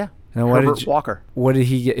 Yeah. And what Herbert did Walker. What did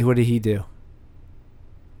he get? What did he do?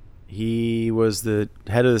 He was the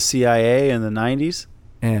head of the CIA in the 90s.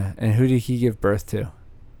 Yeah, and who did he give birth to?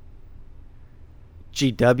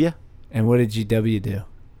 GW. And what did GW do?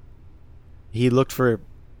 He looked for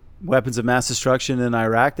weapons of mass destruction in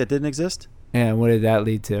Iraq that didn't exist. Yeah, and what did that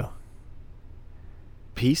lead to?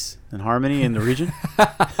 Peace and harmony in the region.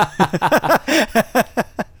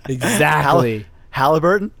 Exactly.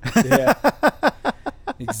 Halliburton. Yeah.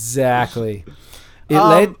 Exactly.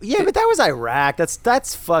 It Yeah, but that was Iraq.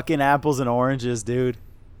 That's fucking apples and oranges, dude.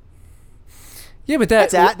 Yeah, but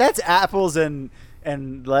That's apples and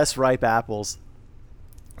less ripe apples.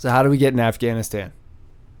 So how do we get in Afghanistan?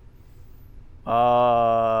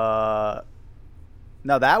 No,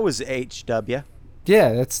 that was HW.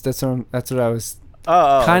 Yeah, that's what I was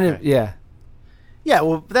Oh, kind okay. of. Yeah. Yeah,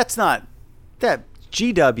 well, that's not that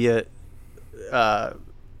GW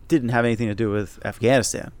didn't have anything to do with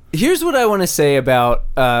Afghanistan. Here's what I want to say about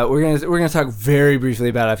we're gonna talk very briefly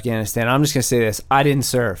about Afghanistan. I'm just gonna say this: I didn't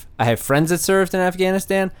serve. I have friends that served in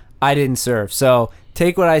Afghanistan. I didn't serve, so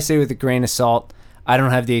take what I say with a grain of salt. I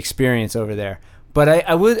don't have the experience over there, but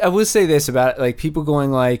I would say this about like people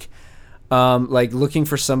going like looking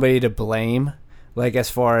for somebody to blame, like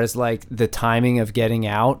as far as like the timing of getting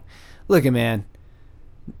out. Look, man,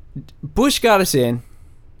 Bush got us in.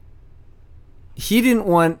 He didn't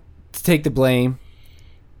want to take the blame.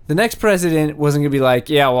 The next president wasn't going to be like,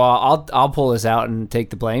 yeah, well, I'll pull this out and take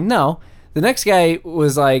the blame. No. The next guy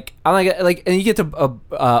was like, I'm like, and you get to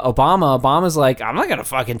Obama. Obama's like, I'm not gonna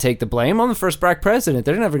fucking take the blame. I'm the first black president.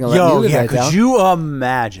 They're never gonna let me live that down. Could you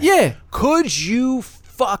imagine? Yeah. Could you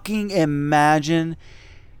fucking imagine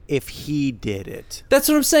if he did it? That's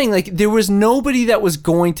what I'm saying. Like, there was nobody that was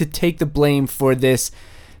going to take the blame for this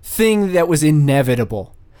thing that was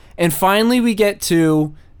inevitable. And finally, we get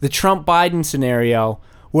to the Trump-Biden scenario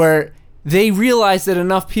where they realize that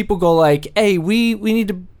enough people go like, hey, we need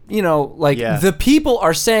to. The people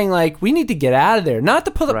are saying, like, we need to get out of there. Not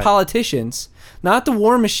the politicians, not the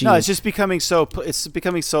war machine. No, it's just becoming so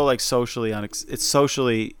like socially it's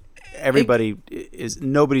socially,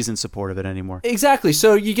 nobody's in support of it anymore. Exactly.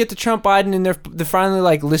 So you get to Trump, Biden, and they're finally,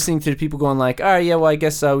 like, listening to the people going like, all right, yeah, well, I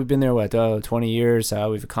guess we've been there, 20 years,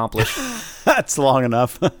 we've accomplished. That's long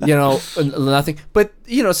enough. Nothing. But,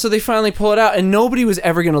 so they finally pull it out, and nobody was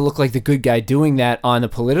ever going to look like the good guy doing that on the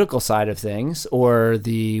political side of things or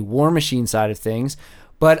the war machine side of things.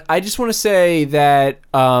 But I just want to say that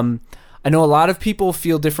I know a lot of people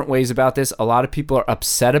feel different ways about this. A lot of people are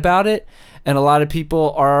upset about it, and a lot of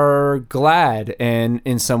people are glad and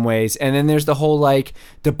in some ways. And then there's the whole, like,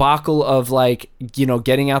 debacle of, like,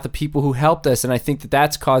 getting out the people who helped us. And I think that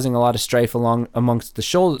that's causing a lot of strife amongst the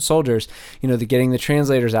soldiers, the getting the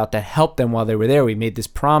translators out that helped them while they were there. We made this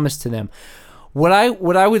promise to them. What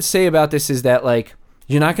I would say about this is that, like,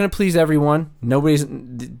 you're not going to please everyone. Nobody's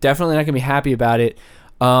definitely not going to be happy about it.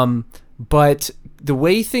 But the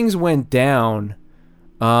way things went down,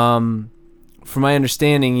 from my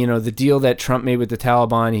understanding, the deal that Trump made with the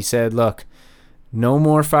Taliban, he said, look, no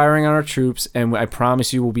more firing on our troops, and I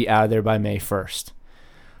promise you we'll be out of there by May 1st,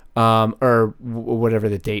 or whatever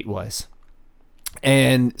the date was.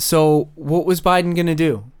 And so what was Biden going to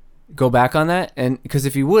do? Go back on that? And because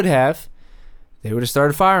if he would have, they would have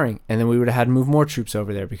started firing, and then we would have had to move more troops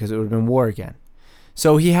over there because it would have been war again.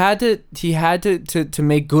 So he had to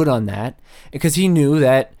make good on that, because he knew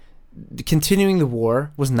that continuing the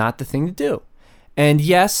war was not the thing to do. And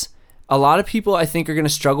yes, a lot of people, I think, are going to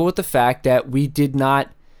struggle with the fact that we did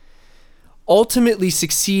not ultimately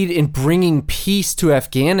succeed in bringing peace to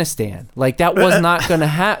Afghanistan. Like, that was not going to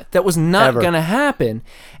happen. That was not going to happen.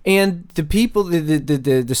 And the people,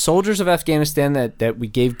 the soldiers of Afghanistan that we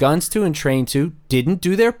gave guns to and trained to didn't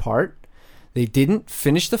do their part. They didn't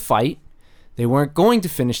finish the fight. They weren't going to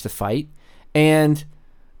finish the fight. And,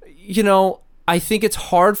 I think it's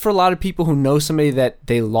hard for a lot of people who know somebody that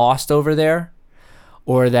they lost over there,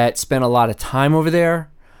 or that spent a lot of time over there,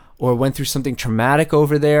 or went through something traumatic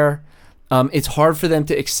over there. It's hard for them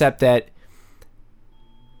to accept that,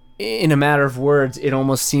 in a matter of words, it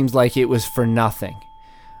almost seems like it was for nothing.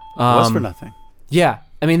 It was for nothing. Yeah.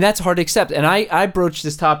 I mean, that's hard to accept. And I broached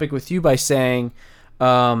this topic with you by saying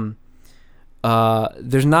there's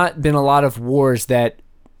not been a lot of wars that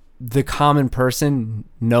the common person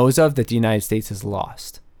knows of that the United States has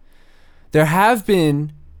lost. There have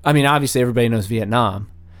been, I mean, obviously everybody knows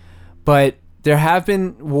Vietnam, but there have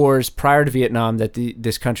been wars prior to Vietnam that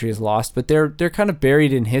this country has lost, but they're kind of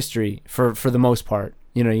buried in history for the most part.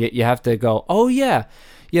 You have to go, oh yeah,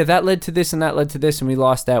 that led to this and that led to this, and we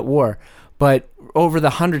lost that war. But over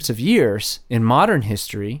the hundreds of years in modern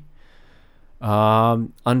history,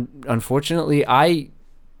 unfortunately,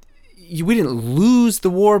 we didn't lose the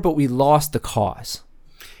war, but we lost the cause.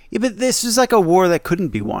 Yeah, but this is like a war that couldn't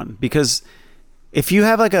be won, because if you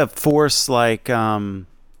have like a force like the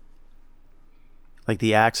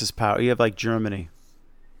Axis power, you have like Germany,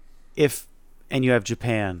 and you have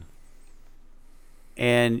Japan,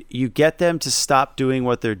 and you get them to stop doing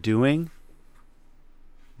what they're doing,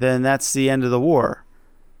 then that's the end of the war.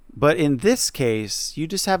 But in this case, you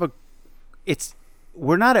just have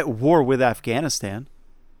we're not at war with Afghanistan.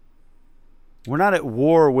 We're not at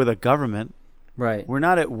war with a government. Right. We're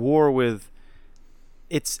not at war with...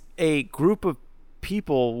 It's a group of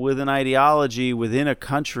people with an ideology within a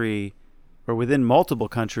country or within multiple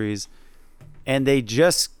countries, and they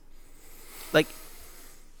just... Like,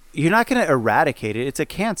 you're not going to eradicate it. It's a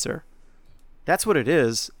cancer. That's what it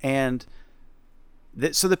is. And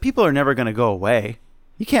so the people are never going to go away.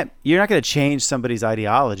 You're not going to change somebody's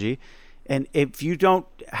ideology. And if you don't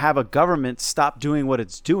have a government stop doing what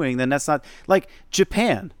it's doing, then that's not... Like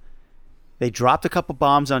Japan. They dropped a couple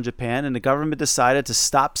bombs on Japan, and the government decided to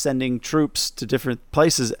stop sending troops to different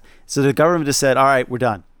places. So the government just said, all right, we're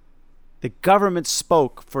done. The government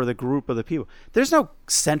spoke for the group of the people. There's no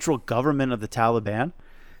central government of the Taliban.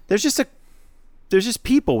 There's just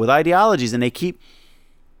people with ideologies, and they keep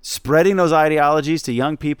spreading those ideologies to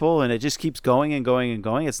young people, and it just keeps going and going and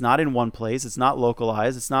going. It's not in one place. It's not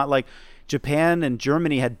localized. It's not like Japan and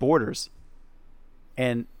Germany had borders,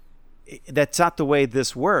 and that's not the way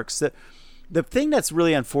this works. The thing that's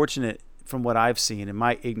really unfortunate from what I've seen in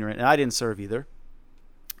my ignorant, and I didn't serve either.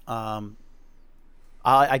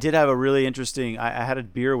 I did have a really interesting. I had a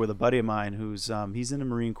beer with a buddy of mine who's he's in the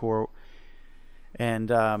Marine Corps,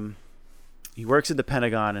 and he works at the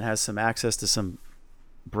Pentagon and has some access to some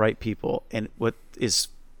bright people. And what is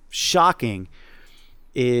shocking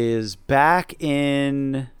is back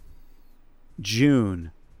in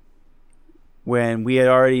June, when we had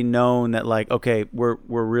already known that, like, okay, we're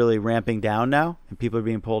really ramping down now and people are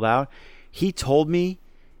being pulled out, he told me,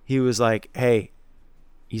 he was like, hey,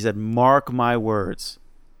 he said, mark my words,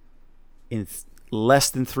 in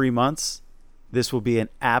less than 3 months, this will be an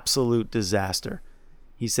absolute disaster.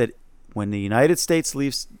 He said, when the United States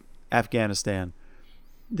leaves Afghanistan,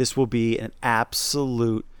 this will be an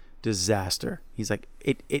absolute disaster. He's like,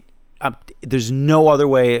 there's no other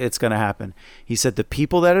way it's going to happen. He said, the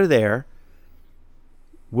people that are there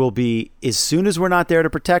will be, as soon as we're not there to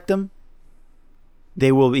protect them,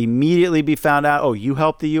 they will immediately be found out. Oh, you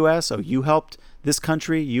helped the U.S. Oh, you helped this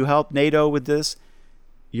country. You helped NATO with this.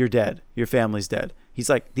 You're dead. Your family's dead. He's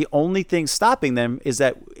like, the only thing stopping them is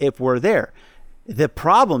that if we're there. The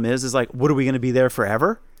problem is like, what, are we going to be there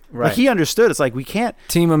forever? Right. Like, he understood. It's like, we can't.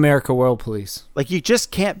 Team America World Police. Like, you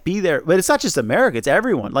just can't be there. But it's not just America. It's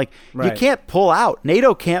everyone. Like, Right. You can't pull out.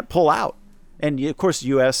 NATO can't pull out. And, of course,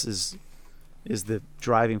 U.S. is the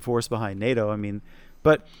driving force behind NATO. I mean,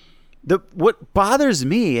 but what bothers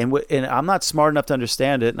me, and I'm not smart enough to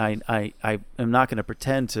understand it, and I am not going to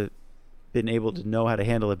pretend to been able to know how to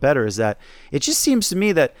handle it better, is that it just seems to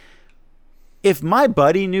me that if my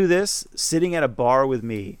buddy knew this sitting at a bar with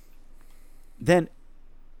me, then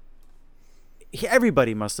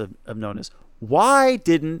everybody must have known this. Why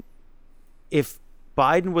didn't, if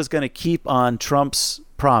Biden was going to keep on Trump's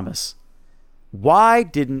promise, why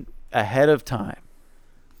didn't ahead of time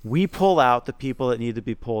we pull out the people that need to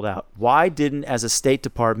be pulled out? Why didn't, as a State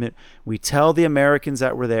Department, we tell the Americans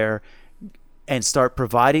that were there and start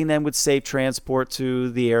providing them with safe transport to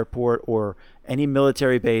the airport or any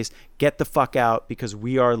military base, get the fuck out, because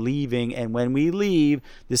we are leaving, and when we leave,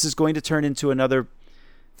 this is going to turn into another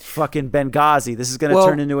fucking Benghazi. This is going to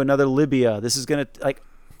turn into another Libya. This is going to, like,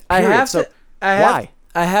 period.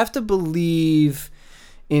 I have to believe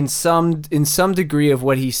in some degree of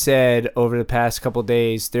what he said over the past couple of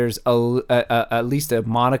days. There's at least a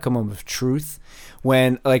modicum of truth.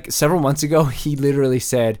 When, like, several months ago, he literally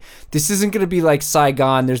said, this isn't going to be like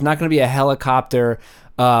Saigon. There's not going to be a helicopter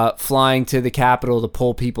flying to the Capitol to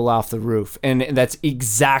pull people off the roof. And that's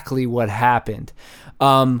exactly what happened.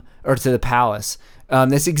 Or to the palace.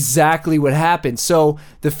 That's exactly what happened. So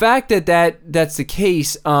the fact that's the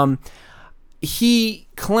case, he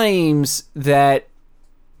claims that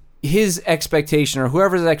his expectation, or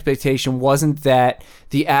whoever's expectation, wasn't that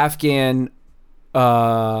the Afghan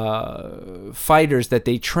fighters that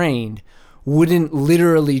they trained wouldn't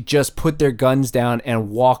literally just put their guns down and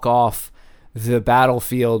walk off the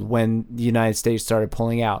battlefield when the United States started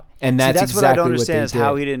pulling out. And that's exactly what I don't understand what is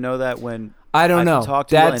how he didn't know that when I don't know. Talked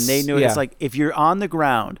to them and they knew it. Yeah. It's like, if you're on the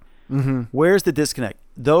ground, where's the disconnect?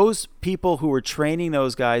 Those people who were training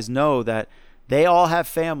those guys know that they all have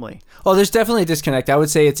family. Oh, there's definitely a disconnect. I would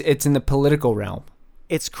say it's in the political realm.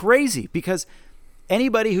 It's crazy because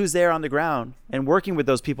anybody who's there on the ground and working with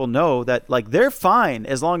those people know that, like, they're fine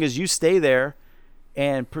as long as you stay there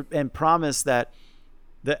and promise that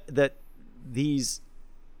these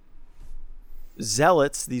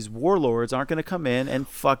zealots, these warlords, aren't going to come in and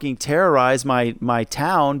fucking terrorize my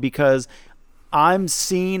town, because I'm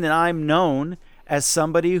seen and I'm known as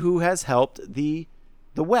somebody who has helped the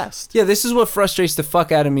West. Yeah, this is what frustrates the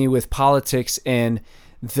fuck out of me with politics and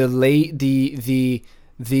the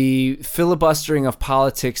filibustering of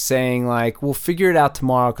politics, saying like, we'll figure it out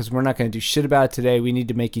tomorrow because we're not going to do shit about it today. We need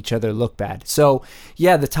to make each other look bad. So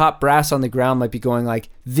yeah, the top brass on the ground might be going like,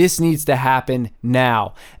 this needs to happen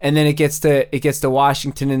now. And then it gets to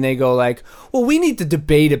Washington and they go like, well, we need to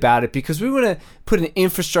debate about it because we want to put an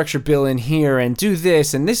infrastructure bill in here and do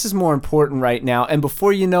this. And this is more important right now. And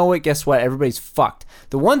before you know it, guess what? Everybody's fucked.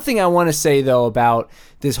 The one thing I want to say though about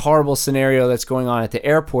this horrible scenario that's going on at the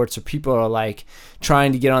airports where people are like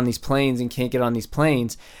trying to get on these planes and can't get on these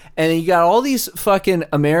planes. And then you got all these fucking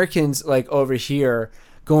Americans like over here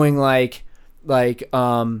going like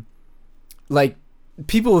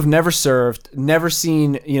people who've never served, never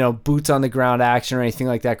seen, boots on the ground action or anything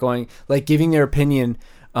like that, going like giving their opinion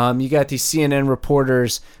You got these CNN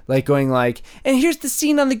reporters like going like, and here's the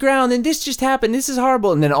scene on the ground, and this just happened. This is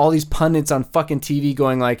horrible. And then all these pundits on fucking TV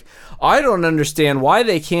going like, I don't understand why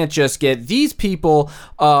they can't just get these people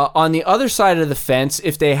on the other side of the fence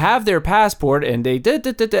if they have their passport and they did.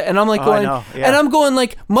 And I'm like going, and I'm going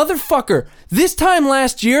like, motherfucker, this time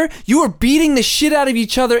last year you were beating the shit out of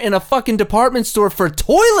each other in a fucking department store for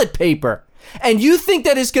toilet paper. And you think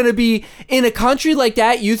that it's going to be in a country like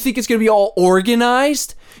that? You think it's going to be all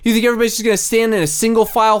organized? You think everybody's just going to stand in a single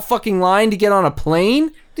file fucking line to get on a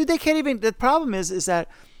plane? Dude, they can't even. The problem is that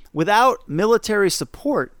without military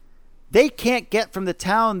support, they can't get from the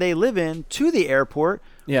town they live in to the airport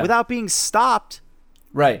without being stopped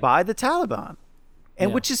by the Taliban.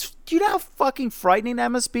 And which is, do you know how fucking frightening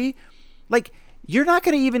that must be? Like, you're not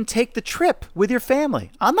going to even take the trip with your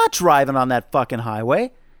family. I'm not driving on that fucking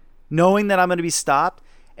highway knowing that I'm going to be stopped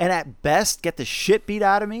and at best get the shit beat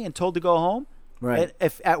out of me and told to go home. Right. And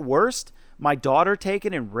if at worst, my daughter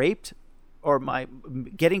taken and raped or my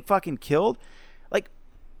getting fucking killed. Like,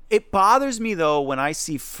 it bothers me though when I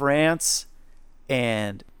see France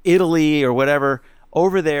and Italy or whatever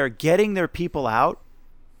over there getting their people out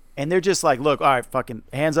and they're just like, look, all right, fucking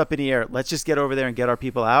hands up in the air. Let's just get over there and get our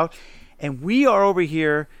people out. And we are over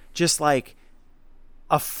here just like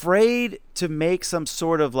afraid to make some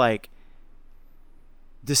sort of like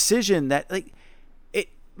decision that like it.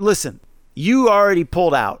 Listen, you already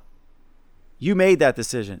pulled out. You made that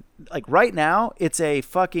decision. Like right now, it's a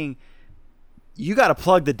fucking, you got to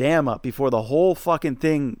plug the dam up before the whole fucking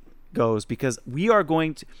thing goes, because we are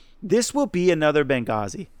going to, this will be another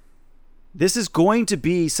Benghazi. This is going to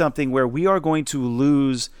be something where we are going to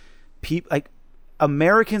lose people, like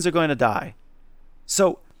Americans are going to die.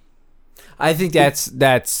 So I think that's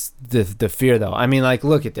the fear though. I mean, like,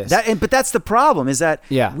 look at this. But that's the problem is that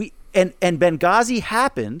we and Benghazi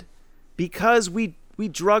happened because we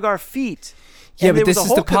drug our feet. Yeah, but this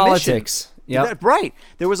is the politics. Yeah, right.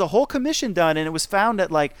 There was a whole commission done, and it was found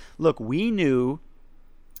that, like, look, we knew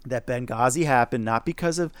that Benghazi happened not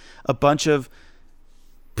because of a bunch of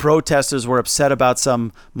protesters were upset about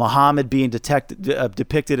some Muhammad being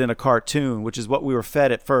depicted in a cartoon, which is what we were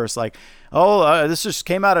fed at first. Like, this just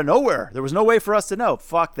came out of nowhere. There was no way for us to know.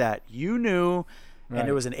 Fuck that. You knew, and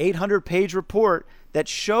there was an 800-page report that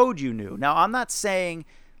showed you knew. Now, I'm not saying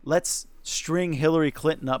let's string Hillary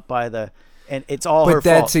Clinton up by the, and it's all her fault. But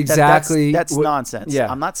that's exactly that's nonsense.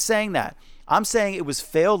 Yeah. I'm not saying that. I'm saying it was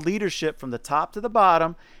failed leadership from the top to the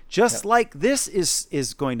bottom, just like this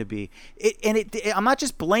is going to be. I'm not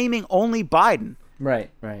just blaming only Biden.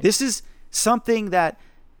 Right. This is something that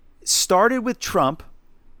started with Trump.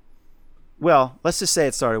 Well, let's just say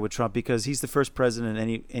it started with Trump because he's the first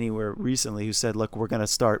president anywhere recently who said, look, we're going to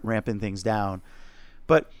start ramping things down.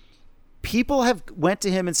 But people have went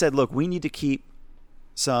to him and said, look, we need to keep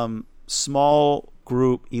some small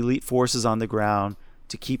group elite forces on the ground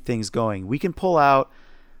to keep things going. We can pull out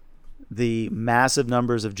the massive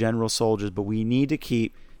numbers of general soldiers, but we need to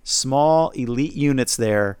keep small elite units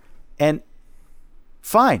there. And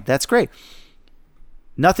fine, that's great.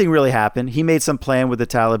 Nothing really happened. He made some plan with the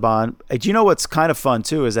Taliban. Do you know what's kind of fun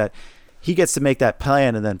too is that he gets to make that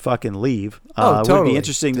plan and then fucking leave. Totally. It would be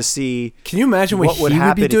interesting to see. Can you imagine what he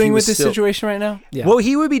would be doing with this situation right now? Yeah. What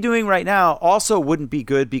he would be doing right now also wouldn't be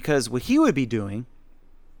good, because what he would be doing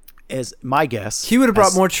is, my guess, he would have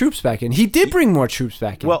brought more troops back in. He did bring more troops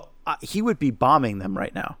back in. Well, he would be bombing them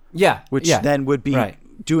right now. Yeah. Which then would be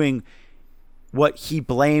doing what he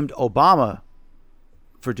blamed Obama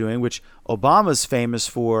for doing, which Obama's famous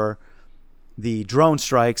for the drone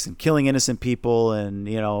strikes and killing innocent people, and,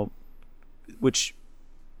 you know, which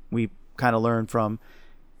we kind of learned from.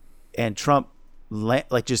 And Trump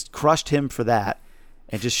like just crushed him for that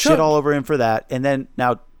and just shit all over him for that. And then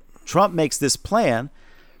now Trump makes this plan,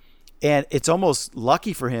 and it's almost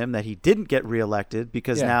lucky for him that he didn't get reelected,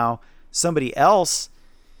 because now somebody else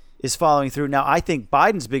is following through. Now, I think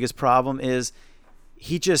Biden's biggest problem is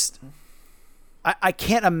he just, I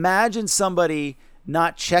can't imagine somebody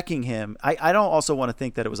not checking him. I don't also want to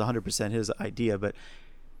think that it was 100% his idea, but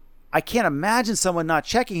I can't imagine someone not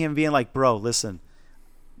checking him being like, bro, listen,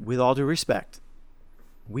 with all due respect,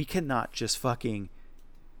 we cannot just fucking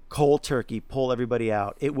cold turkey pull everybody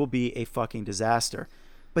out. It will be a fucking disaster.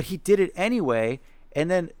 But he did it anyway. And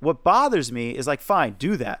then what bothers me is like, fine,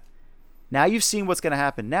 do that. Now you've seen what's going to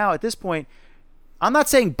happen. Now at this point, I'm not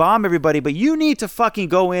saying bomb everybody, but you need to fucking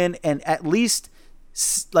go in and at least,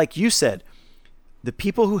 like you said, the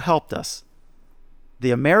people who helped us,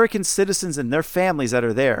 the American citizens and their families that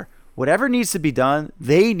are there, whatever needs to be done,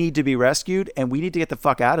 they need to be rescued, and we need to get the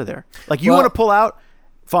fuck out of there. Like, you want to pull out?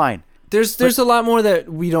 Fine. There's a lot more that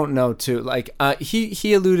we don't know too. Like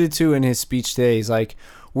he alluded to in his speech today. He's like,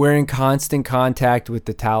 we're in constant contact with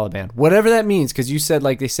the Taliban, whatever that means. Because you said,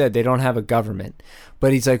 like they said, they don't have a government,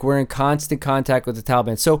 but he's like, we're in constant contact with the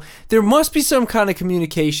Taliban. So there must be some kind of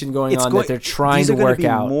communication going on that they're trying to work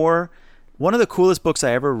out. One of the coolest books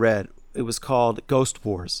I ever read, it was called Ghost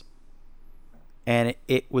Wars, and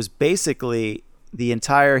it was basically the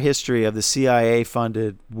entire history of the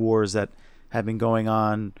CIA-funded wars that have been going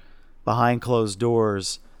on behind closed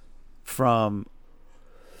doors from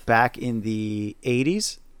back in the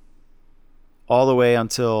 80s all the way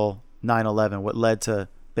until 9/11, what led to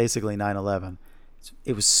basically 9/11.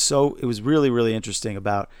 It was really, really interesting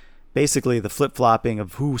about basically the flip-flopping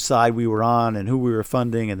of whose side we were on and who we were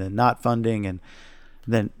funding and then not funding, and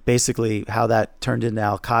then basically how that turned into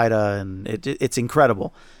Al-Qaeda, and it's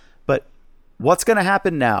incredible. But what's going to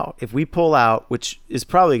happen now if we pull out, which is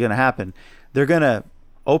probably going to happen, they're going to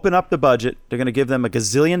open up the budget, they're going to give them $1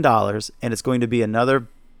 gazillion, and it's going to be another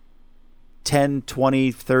 10,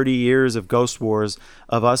 20, 30 years of Ghost Wars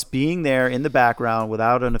of us being there in the background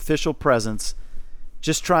without an official presence,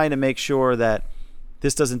 just trying to make sure that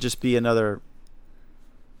this doesn't just be another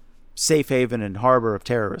safe haven and harbor of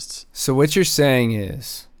terrorists. So what you're saying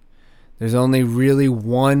is there's only really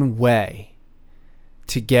one way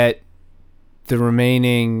to get the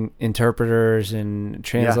remaining interpreters and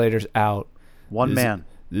translators out. One man.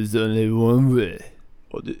 There's only one way.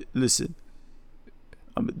 Listen,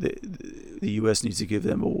 the U.S. needs to give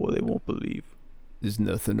them a war they won't believe. There's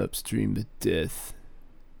nothing upstream but death.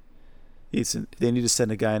 They need to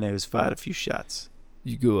send a guy in there who's fired a few shots.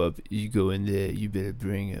 You go in there, you better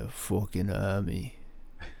bring a fucking army.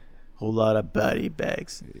 Whole lot of body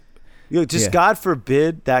bags. God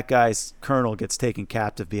forbid that guy's colonel gets taken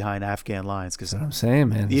captive behind Afghan lines. That's what I'm saying,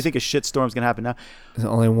 man. Do you think a shitstorm's going to happen now? There's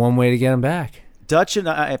only one way to get him back. Dutch and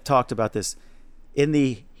I have talked about this. In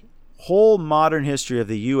the whole modern history of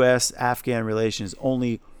the U.S.-Afghan relations,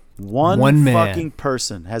 only one fucking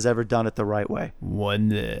person has ever done it the right way. One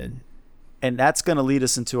man. And that's going to lead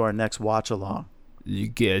us into our next watch-along. You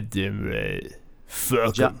goddamn right.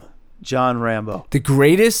 Fuck him. John Rambo. The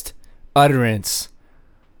greatest utterance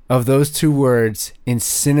of those two words in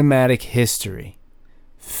cinematic history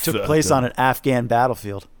took place on an Afghan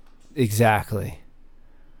battlefield. Exactly.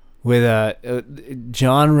 With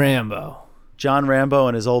John Rambo. John Rambo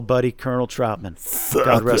and his old buddy Colonel Troutman.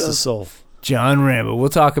 God rest his soul. John Rambo. We'll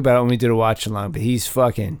talk about it when we did a watch along, but he's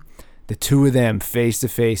fucking the two of them face to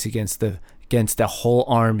face against the whole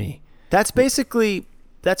army. That's basically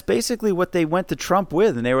what they went to Trump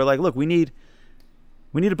with, and they were like, "Look, we need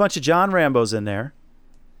a bunch of John Rambos in there,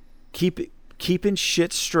 keeping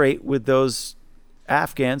shit straight with those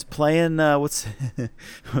Afghans playing what's the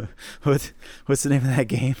name of that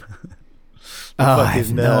game? I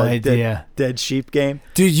have no idea. Dead sheep game,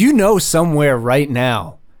 dude. You know, somewhere right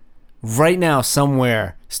now,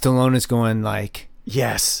 somewhere, Stallone is going like,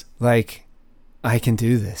 yes, like I can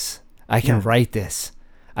do this. I can write this.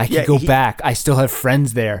 I can go back. I still have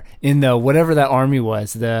friends there in the whatever that army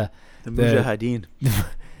was. The Mujahideen.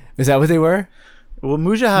 Is that what they were? Well,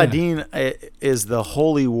 Mujahideen is the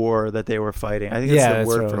holy war that they were fighting. I think it's the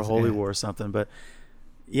word for holy war or something. But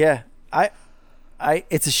yeah,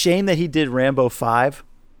 it's a shame that he did Rambo 5.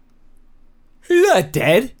 He's not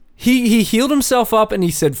dead. He healed himself up and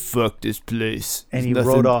he said, "Fuck this place." And he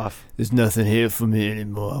rode off. There's nothing here for me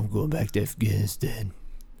anymore. I'm going back to Afghanistan.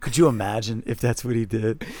 Could you imagine if that's what he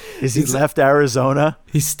did? He left Arizona?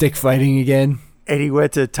 He's stick fighting again. And he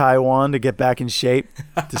went to Taiwan to get back in shape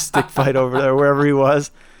to stick fight over there, wherever he was.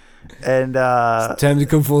 And it's time to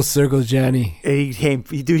come full circle, Johnny.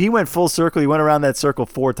 He went full circle. He went around that circle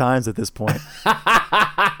 4 times at this point.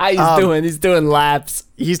 He's doing laps.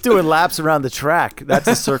 He's doing laps around the track. That's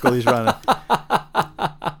the circle he's running.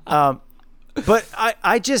 But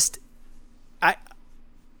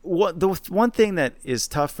the one thing that is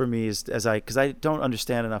tough for me is because I don't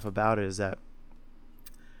understand enough about it, is that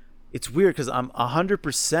it's weird because I'm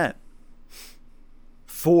 100%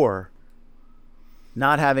 for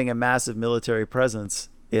not having a massive military presence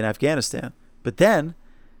in Afghanistan. But then,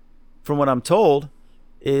 from what I'm told,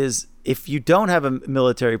 is if you don't have a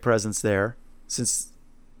military presence there,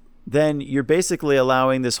 then you're basically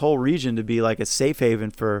allowing this whole region to be like a safe haven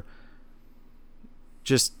for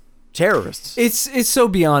just terrorists. It's so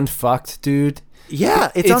beyond fucked, dude.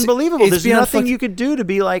 Yeah, it's unbelievable. There's nothing you could do to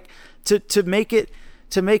be like to make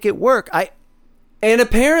it work. And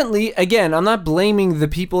apparently, again, I'm not blaming the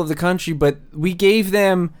people of the country, but we gave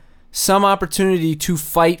them some opportunity to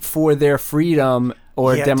fight for their freedom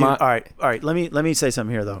or All right. Let me say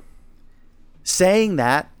something here, though. Saying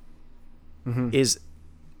that is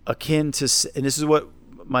akin to, and this is what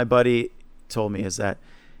my buddy told me, is that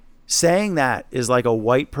saying that is like a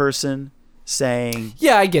white person saying,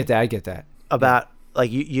 yeah, I get that about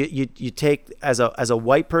like you take as a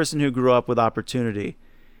white person who grew up with opportunity,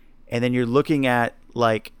 and then you're looking at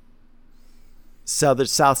like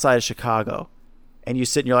south side of Chicago, and you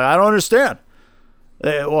sit and you're like, I don't understand.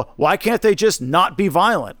 Well, why can't they just not be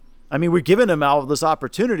violent? I mean, we're giving them all this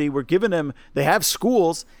opportunity. We're giving them, they have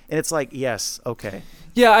schools, and it's like, yes, okay.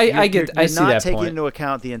 Yeah, I see that point. You're not taking into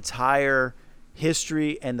account the entire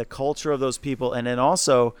history and the culture of those people. And then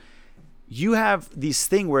also, you have these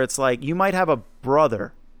thing where it's like, you might have a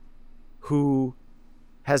brother who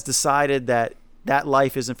has decided that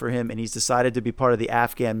life isn't for him, and he's decided to be part of the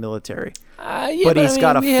Afghan military. But he's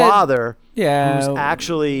got a father who's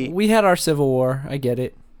actually... We had our Civil War. I get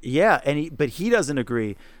it. Yeah, but he doesn't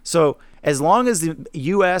agree. So as long as the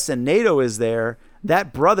U.S. and NATO is there,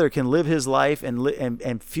 that brother can live his life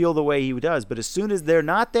and feel the way he does. But as soon as they're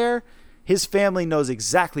not there, his family knows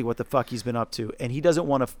exactly what the fuck he's been up to, and he doesn't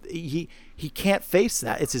want to. He can't face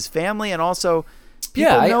that. It's his family, and also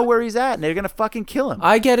people know where he's at, and they're gonna fucking kill him.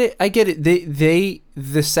 I get it.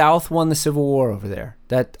 The South won the Civil War over there.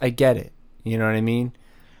 That I get it. You know what I mean?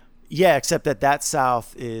 Yeah, except that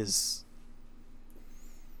South is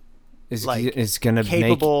like is gonna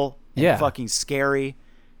capable, make, and fucking scary,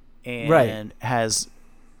 and has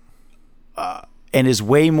and is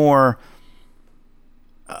way more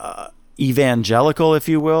evangelical, if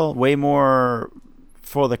you will, way more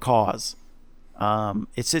for the cause.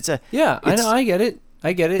 It's a I know, I get it.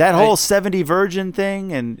 That whole 70 virgin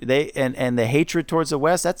thing, and the hatred towards the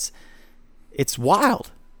West, it's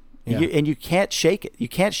wild. Yeah. And you can't shake it. You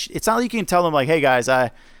can't. It's not like you can tell them like, "Hey guys,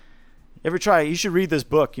 ever try? You should read this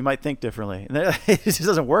book. You might think differently." And it just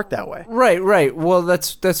doesn't work that way. Right. Well,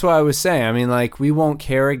 that's what I was saying. I mean, like, we won't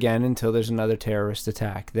care again until there's another terrorist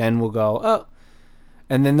attack. Then we'll go, oh,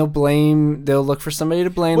 and then they'll look for somebody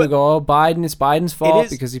to blame. They'll go, oh, it's Biden's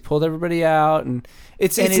fault because he pulled everybody out, and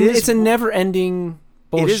it's a never-ending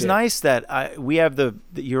bullshit. It is nice that we have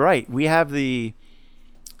you're right. We have the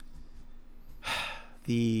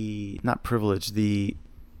not privilege, the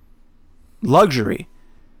luxury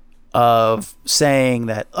of saying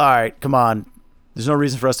that, all right, come on, there's no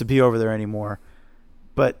reason for us to be over there anymore.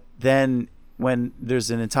 But then when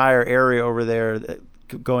there's an entire area over there that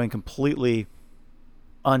going completely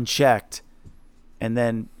unchecked, and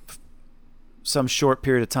then some short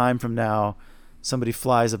period of time from now, somebody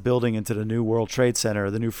flies a building into the new World Trade Center,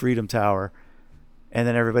 or the new Freedom Tower, and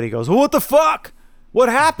then everybody goes, well, what the fuck? What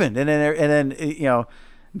happened? And then you know,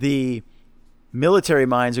 the military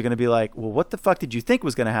minds are going to be like, well, what the fuck did you think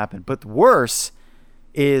was going to happen? But worse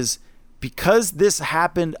is, because this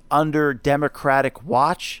happened under Democratic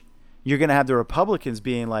watch, you're going to have the Republicans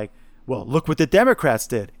being like, well, look what the Democrats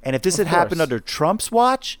did. And if this had happened under Trump's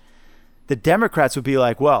watch, the Democrats would be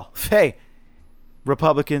like, well, hey,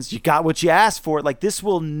 Republicans, you got what you asked for. Like, this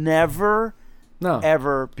will never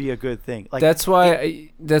ever be a good thing. Like, that's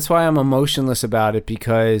why I'm emotionless about it,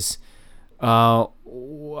 because I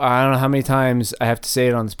don't know how many times I have to say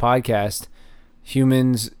it on this podcast.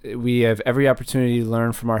 Humans, we have every opportunity to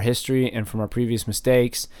learn from our history and from our previous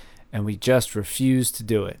mistakes, and we just refuse to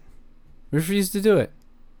do it. We refuse to do it.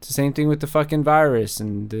 It's the same thing with the fucking virus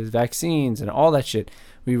and the vaccines and all that shit.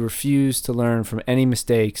 We refuse to learn from any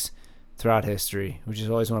mistakes throughout history. We just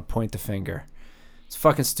always want to point the finger. It's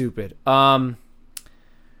fucking stupid. I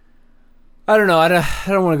don't know. I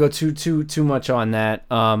don't want to go too much on that.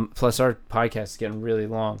 Plus, our podcast is getting really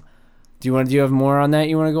long. Do you have more on that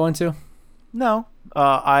you want to go into? No.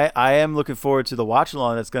 I am looking forward to the watch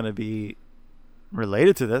along that's going to be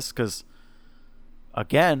related to this, because,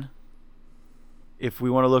 again, if we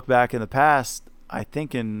want to look back in the past, I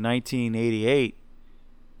think in 1988,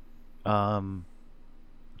 John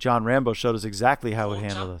Rambo showed us exactly how he'd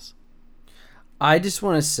handle this. I just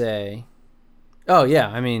want to say, oh yeah,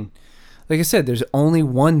 I mean, like I said, there's only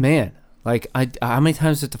one man. Like, how many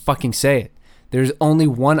times do I have to fucking say it? There's only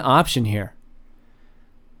one option here.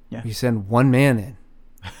 Yeah. You send one man in.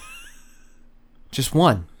 Just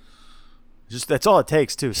one. That's all it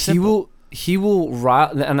takes, too. Simple. He will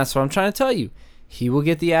rile, and that's what I'm trying to tell you. He will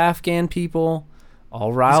get the Afghan people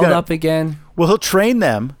all riled up again. Well, he'll train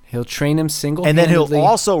them. He'll train them single-handedly. And then he'll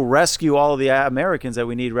also rescue all of the Americans that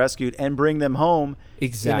we need rescued and bring them home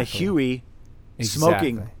in a Huey,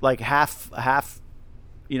 smoking like half,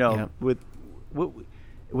 you know, with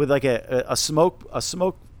like a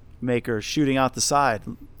smoke maker shooting out the side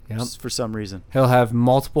for some reason. He'll have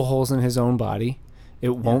multiple holes in his own body.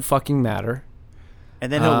 It won't fucking matter.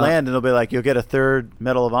 And then he'll land and he'll be like, you'll get a third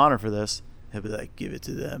Medal of Honor for this. He'll be like, give it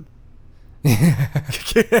to them.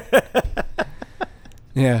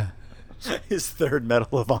 Yeah. His third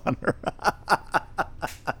Medal of Honor.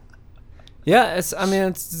 Yeah, it's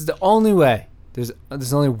the only way. There's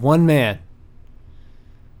only one man.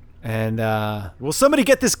 And Will somebody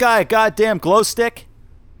get this guy a goddamn glow stick?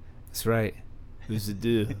 that's right. Who's the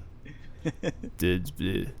dude? Dude's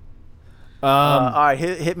blue. All right,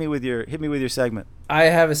 hit me with your segment. I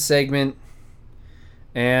have a segment,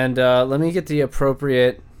 and let me get the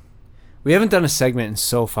appropriate. We haven't done a segment in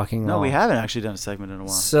so fucking long. No, we haven't actually done a segment in a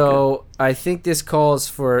while. So I think this calls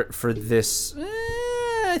for this.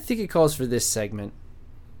 I think it calls for this segment.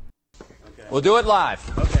 Okay. We'll do it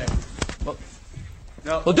live. Okay.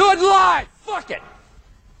 We'll do it live. Fuck it.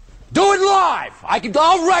 Do it live.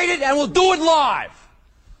 I'll write it and we'll do it live.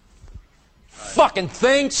 Fucking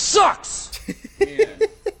thing sucks.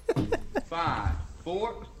 5,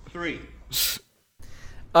 4, 3.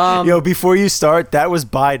 Yo, before you start, that was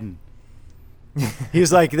Biden. He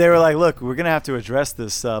was like, they were like, look, we're gonna have to address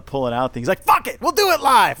this pulling out thing. He's like, fuck it, we'll do it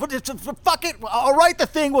live. Fuck it, I'll write the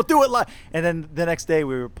thing, we'll do it live. And then the next day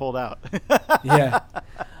we were pulled out. Yeah.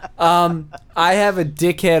 I have a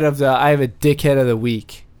dickhead of the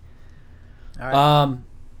week. All right.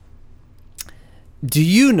 Do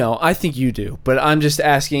you know? I think you do, but I'm just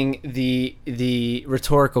asking the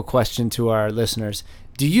rhetorical question to our listeners.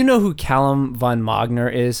 Do you know who Callum von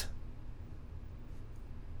Magner is?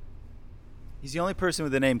 He's the only person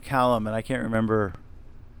with the name Callum, and I can't remember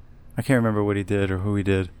what he did or who he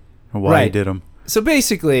did or why he did them. So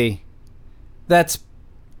basically, that's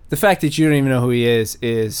the fact that you don't even know who he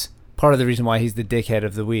is part of the reason why he's the dickhead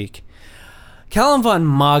of the week. Callum von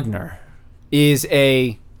Magner is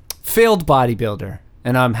a failed bodybuilder,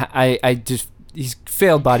 and he's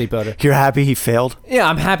failed bodybuilder. You're happy he failed? Yeah,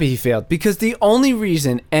 I'm happy he failed, because the only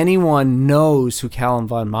reason anyone knows who Callum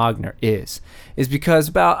von Magner is because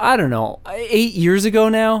about, I don't know, 8 years ago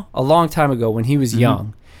now, a long time ago when he was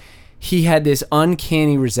young, he had this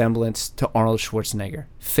uncanny resemblance to Arnold Schwarzenegger.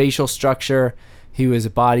 Facial structure, he was a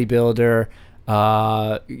bodybuilder,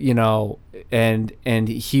 and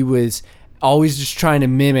he was always just trying to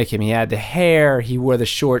mimic him. He had the hair, he wore the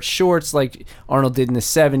short shorts like Arnold did in the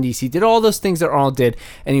 70s. He did all those things that Arnold did,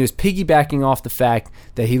 and he was piggybacking off the fact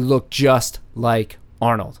that he looked just like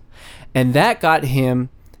Arnold. And that got him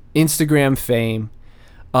Instagram fame.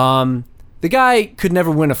 The guy could never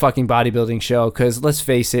win a fucking bodybuilding show because, let's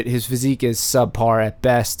face it, his physique is subpar at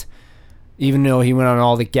best, even though he went on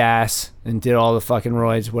all the gas and did all the fucking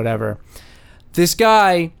roids, whatever. This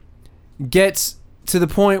guy gets to the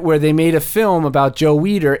point where they made a film about Joe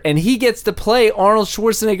Weider, and he gets to play Arnold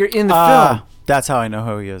Schwarzenegger in the film. That's how I know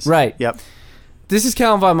who he is. Right. Yep. This is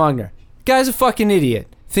Callum von Magner. Guy's a fucking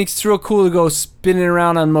idiot. Thinks it's real cool to go spinning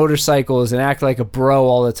around on motorcycles and act like a bro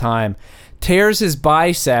all the time. Tears his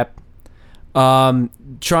bicep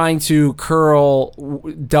trying to curl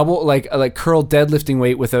double, like curl deadlifting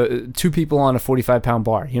weight with two people on a 45-pound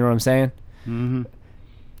bar. You know what I'm saying? Mm-hmm.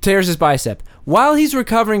 Tears his bicep. While he's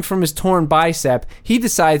recovering from his torn bicep, he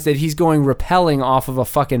decides that he's going rappelling off of a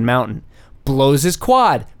fucking mountain. Blows his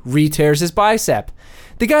quad. Re-tears his bicep.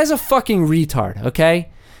 The guy's a fucking retard,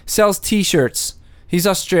 okay? Sells t-shirts. He's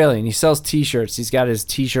Australian. He sells t-shirts. He's got his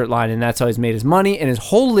t-shirt line, and that's how he's made his money and his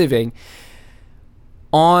whole living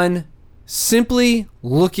on simply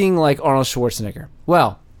looking like Arnold Schwarzenegger.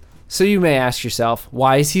 Well, so you may ask yourself,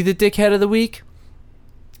 why is he the dickhead of the week?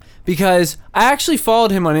 Because I actually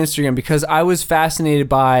followed him on Instagram because I was fascinated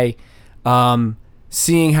by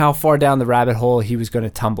seeing how far down the rabbit hole he was going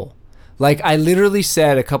to tumble. Like, I literally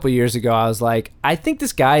said a couple years ago, I was like, I think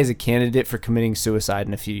this guy is a candidate for committing suicide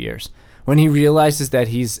in a few years. When he realizes that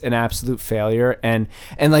he's an absolute failure. And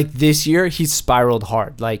like this year, he's spiraled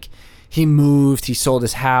hard. Like, he moved, he sold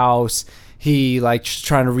his house, he like just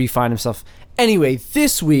trying to refine himself. Anyway,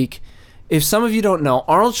 this week, if some of you don't know,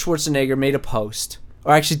 Arnold Schwarzenegger made a post,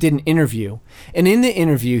 or actually did an interview. And in the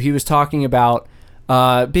interview, he was talking about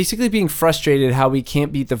basically being frustrated how we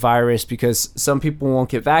can't beat the virus because some people won't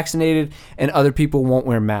get vaccinated and other people won't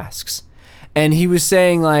wear masks. And he was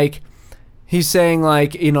saying like,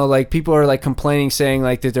 you know, like people are like complaining, saying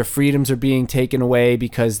like that their freedoms are being taken away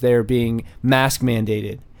because they're being mask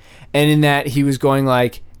mandated. And in that he was going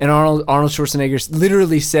like, and Arnold Schwarzenegger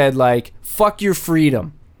literally said like, fuck your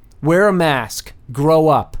freedom, wear a mask, grow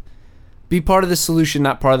up. Be part of the solution,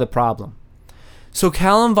 not part of the problem. So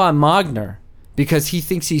Callum von Magner, because he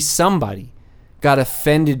thinks he's somebody, got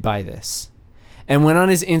offended by this and went on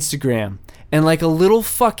his Instagram and like a little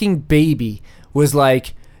fucking baby was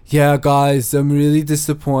like, yeah, guys, I'm really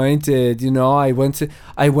disappointed. You know, I went,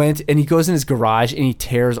 and he goes in his garage and he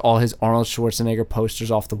tears all his Arnold Schwarzenegger posters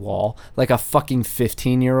off the wall like a fucking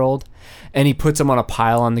 15-year-old. and he puts them on a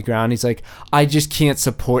pile on the ground. He's like, I just can't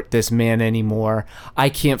support this man anymore. I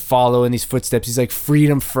can't follow in these footsteps. He's like,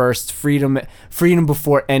 freedom first, freedom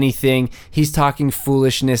before anything. He's talking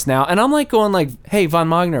foolishness now. And I'm like going like, hey, Von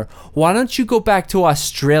Magner, why don't you go back to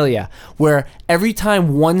Australia where every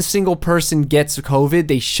time one single person gets COVID,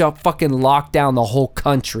 they fucking lock down the whole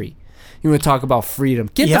country. You want to talk about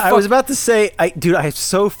freedom? I was about to say, dude, it's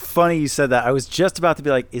so funny you said that. I was just about to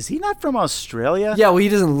be like, is he not from Australia? Yeah, well, he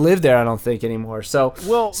doesn't live there, I don't think, anymore. So,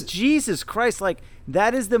 well, Jesus Christ, like,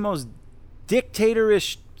 that is the most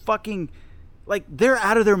dictatorish fucking, like, they're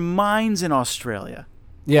out of their minds in Australia.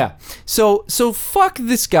 yeah. So fuck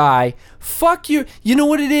this guy. Fuck you. You know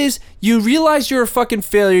what it is? You realize you're a fucking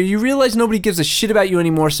failure. You realize nobody gives a shit about you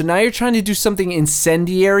anymore. So now you're trying to do something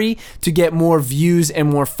incendiary to get more views and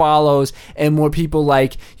more follows and more people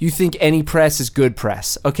like you think any press is good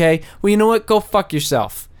press. Okay? Well, you know what? Go fuck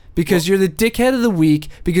yourself. Because you're the dickhead of the week.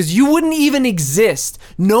 Because you wouldn't even exist.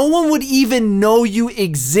 No one would even know you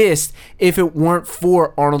exist if it weren't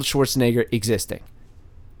for Arnold Schwarzenegger existing.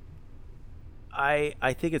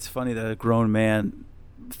 I think it's funny that a grown man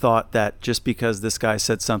thought that just because this guy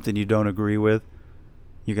said something you don't agree with,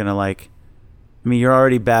 you're going to like, I mean, you're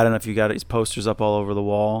already bad enough. You got his posters up all over the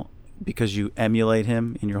wall because you emulate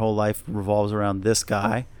him and your whole life revolves around this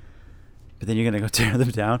guy. But then you're going to go tear them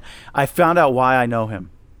down. I found out why I know him.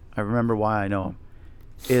 I remember why I know him.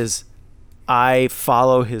 Is I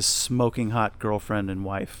follow his smoking hot girlfriend and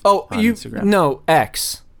wife on Instagram. No,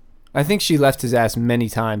 ex. I think she left his ass many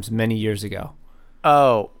times, many years ago.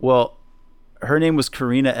 Oh, well, her name was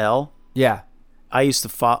Karina L. Yeah. I used to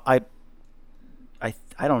follow.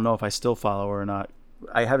 I don't know if I still follow her or not.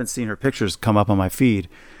 I haven't seen her pictures come up on my feed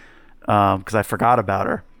because I forgot about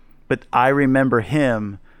her. But I remember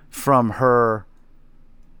him from her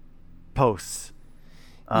posts.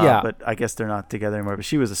 Yeah. But I guess they're not together anymore. But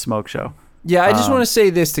she was a smoke show. Yeah, I just want to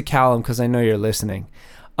say this to Callum because I know you're listening.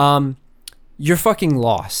 You're fucking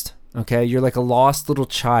lost. Okay, you're like a lost little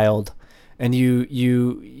child, and you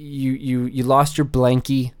lost your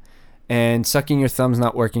blankie, and sucking your thumb's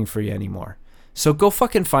not working for you anymore. So go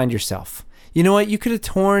fucking find yourself. You know what? You could have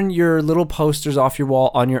torn your little posters off your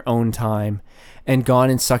wall on your own time and gone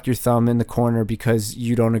and sucked your thumb in the corner because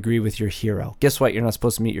you don't agree with your hero. Guess what? You're not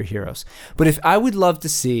supposed to meet your heroes. But if I would love to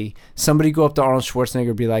see somebody go up to Arnold Schwarzenegger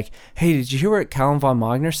and be like, hey, did you hear what Callum Von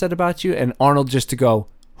Magner said about you? And Arnold just to go,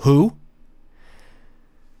 who?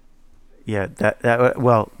 Yeah, that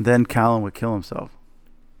well, then Callum would kill himself.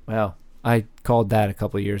 Well, I called that a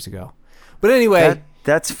couple of years ago. But anyway,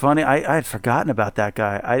 that's funny. I had forgotten about that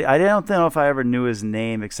guy. I don't know if I ever knew his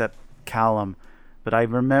name except Callum, but I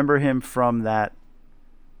remember him from her.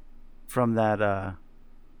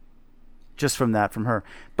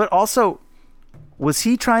 But also, was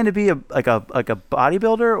he trying to be a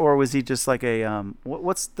bodybuilder, or was he just like a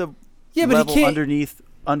what's the level underneath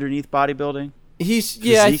bodybuilding?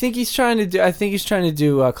 I think he's trying to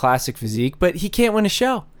do classic physique, but he can't win a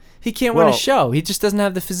show. He win a show. He just doesn't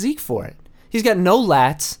have the physique for it. He's got no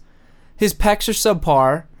lats. His pecs are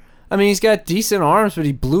subpar. I mean, he's got decent arms, but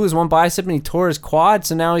he blew his one bicep and he tore his quad,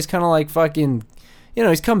 so now he's kind of like fucking,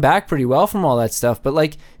 he's come back pretty well from all that stuff, but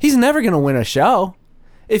like, he's never going to win a show.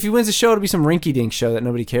 If he wins a show, it'll be some rinky-dink show that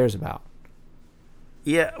nobody cares about.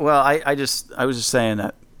 Yeah, well, I was just saying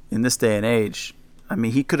that in this day and age, I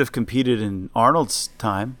mean, he could have competed in Arnold's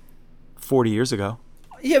time 40 years ago.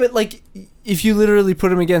 Yeah, but like, if you literally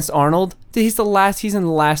put him against Arnold, he's in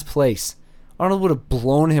last place. Arnold would have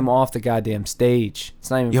blown him off the goddamn stage.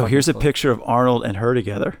 It's not even. Yo, here's close. a picture of Arnold and her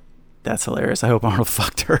together. That's hilarious. I hope Arnold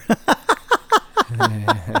fucked her.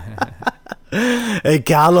 Hey,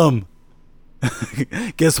 Callum.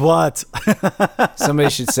 Guess what?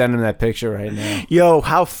 Somebody should send him that picture right now. Yo,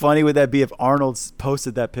 how funny would that be if Arnold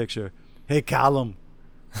posted that picture? Hey, Callum.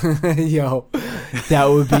 Yo, that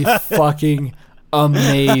would be fucking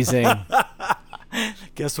amazing.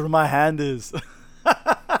 Guess where my hand is?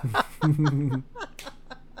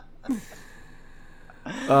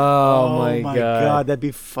 Oh my god, that'd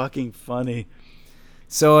be fucking funny.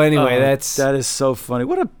 So anyway, that is so funny.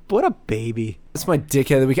 What a baby. That's my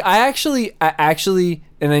dickhead of the week. I actually,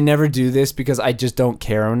 and I never do this because I just don't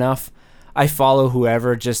care enough. I follow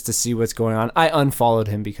whoever just to see what's going on. I unfollowed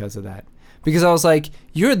him because of that. Because I was like,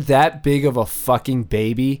 you're that big of a fucking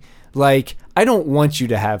baby. Like, I don't want you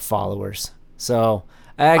to have followers. So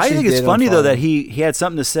I think it's funny though that he had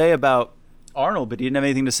something to say about Arnold, but he didn't have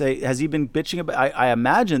anything to say. Has he been bitching about? I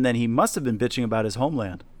imagine then he must have been bitching about his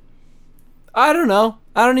homeland. I don't know.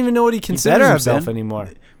 I don't even know what he considers himself anymore.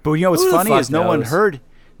 But you know what's funny is no one heard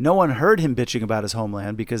him bitching about his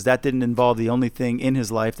homeland because that didn't involve the only thing in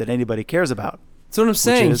his life that anybody cares about. That's what I'm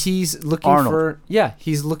saying. is He's looking Arnold. for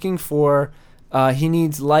he's looking for he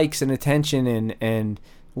needs likes and attention and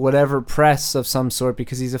whatever press of some sort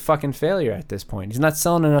because he's a fucking failure at this point. He's not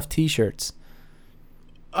selling enough t-shirts.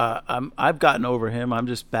 I've gotten over him. I'm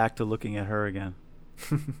just back to looking at her again.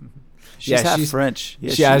 She's half French.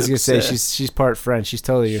 Yeah, I was gonna looks, say she's part French. She's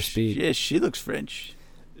totally your speed. Yeah, she looks French.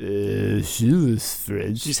 She looks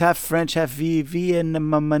French. She's half French, half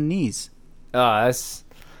Vietnamese. Oh,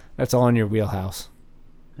 that's all in your wheelhouse.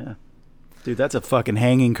 Yeah, dude, that's a fucking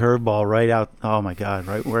hanging curveball right out. Oh my god,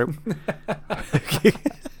 right where?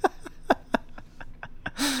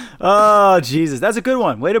 Oh Jesus, that's a good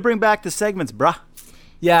one. Way to bring back the segments, bruh.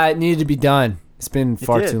 Yeah, it needed to be done. It's been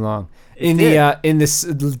far did. too long. It did. In this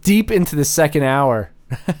deep into the second hour.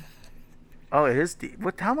 Oh, it is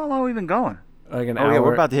deep. How long are we even going? Like an Oh hour. yeah,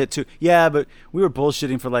 we're about to hit 2. Yeah, but we were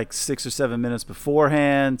bullshitting for like 6 or 7 minutes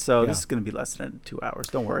beforehand, so this is gonna be less than 2 hours.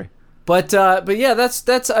 Don't worry. But yeah,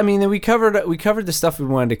 that's. I mean, we covered the stuff we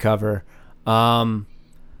wanted to cover. I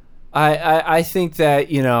think that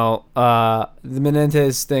the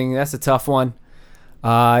Menendez thing, that's a tough one.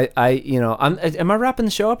 Am I wrapping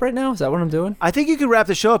the show up right now? Is that what I'm doing? I think you could wrap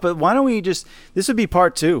the show up, but why don't we this would be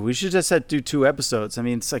part 2. We should just do 2 episodes. I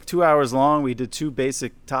mean, it's like 2 hours long. We did 2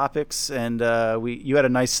 basic topics, and you had a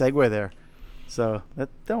nice segue there. So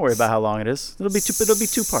don't worry about how long it is. It'll be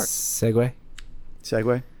 2 parts. Segue.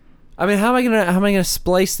 I mean, how am I gonna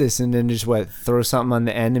splice this and then just throw something on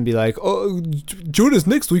the end and be like, oh, join us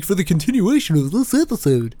next week for the continuation of this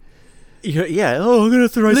episode. Yeah. Oh, I'm gonna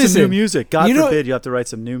have to write some new music. God forbid you have to write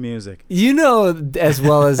some new music. You know as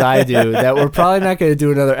well as I do that we're probably not going to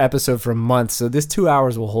do another episode for months, so this 2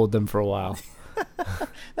 hours will hold them for a while. No,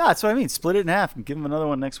 that's what I mean. Split it in half and give them another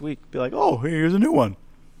one next week. Be like, oh, here's a new one.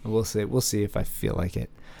 We'll see if I feel like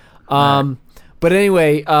it. But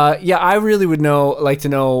anyway, I really would like to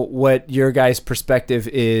know what your guys' perspective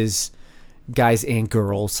is, guys and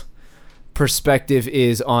girls. Perspective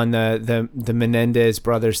is on the Menendez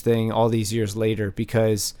brothers thing all these years later,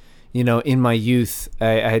 because in my youth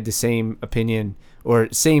I had the same opinion or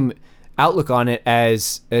same outlook on it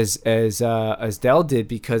as Dell did,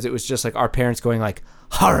 because it was just like our parents going like,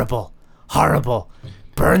 horrible,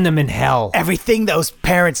 burn them in hell, everything those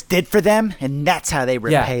parents did for them, and that's how they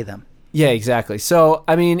repay them. Yeah, exactly. So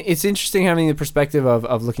I mean, it's interesting having the perspective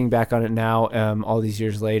of looking back on it now, all these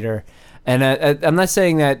years later. And I'm not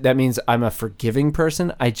saying that means I'm a forgiving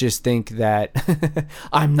person. I just think that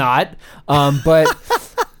I'm not. But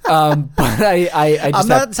I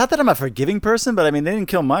just it's not that I'm a forgiving person, but I mean, they didn't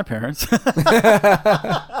kill my parents.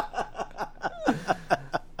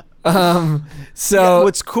 So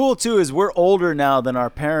what's cool too is we're older now than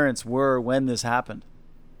our parents were when this happened.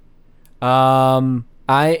 I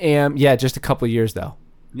am. Yeah, just a couple years though.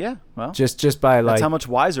 Yeah. Well, just by that's how much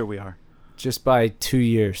wiser we are. Just by 2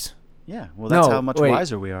 years. Yeah, well, that's how much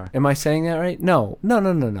wiser we are. Am I saying that right? No.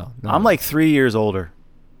 I'm like 3 years older.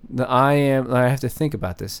 I have to think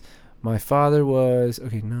about this. My father was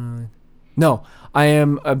 9. No, I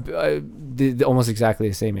am almost exactly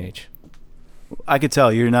the same age. I could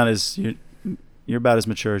tell you're about as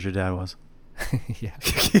mature as your dad was. Yeah.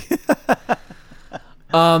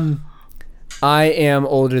 I am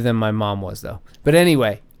older than my mom was, though. But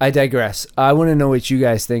anyway, I digress. I want to know what you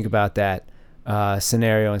guys think about that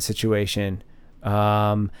scenario and situation.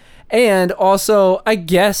 And also, I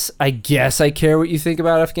guess I care what you think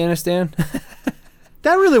about Afghanistan.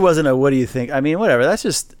 That really wasn't a what do you think? I mean, whatever. That's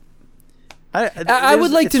just... I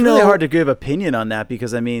would like to know... It's really hard to give opinion on that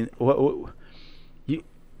because, I mean,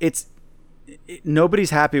 nobody's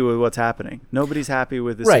happy with what's happening. Nobody's happy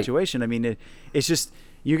with the situation. I mean, it's just...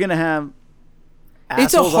 You're going to have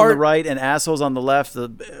assholes on the right and assholes on the left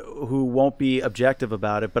who won't be objective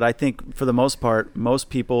about it. But I think for the most part, most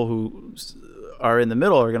people who are in the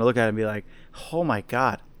middle are going to look at it and be like, oh my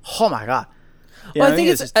God. You know, I think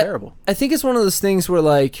it's just terrible. I think it's one of those things where,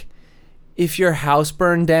 like, if your house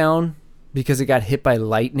burned down because it got hit by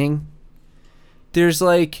lightning, there's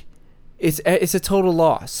like, it's a total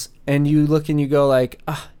loss. And you look and you go like,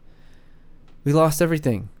 we lost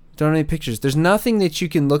everything. Don't have any pictures. There's nothing that you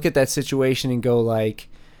can look at that situation and go like,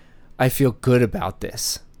 I feel good about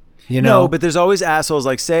this. You know? No, but there's always assholes.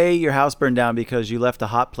 Like, say your house burned down because you left a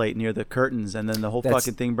hot plate near the curtains and then the whole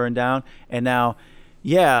fucking thing burned down. And now,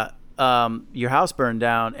 your house burned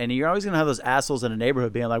down, and you're always going to have those assholes in a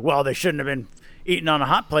neighborhood being like, well, they shouldn't have been eating on a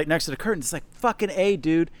hot plate next to the curtains. It's like, fucking A,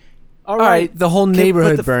 dude. All right, the whole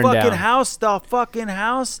neighborhood burned down. The fucking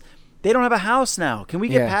house They don't have a house now. Can we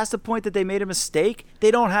get Yeah. past the point that they made a mistake? They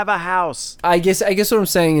don't have a house. I guess what I'm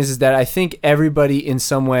saying is that I think everybody in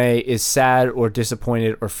some way is sad or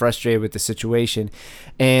disappointed or frustrated with the situation,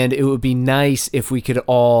 and it would be nice if we could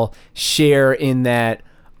all share in that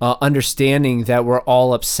understanding that we're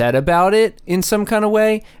all upset about it in some kind of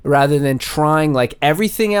way, rather than trying, like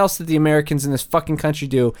everything else that the Americans in this fucking country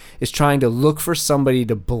do, is trying to look for somebody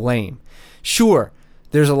to blame. Sure,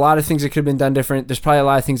 there's a lot of things that could have been done different. There's probably a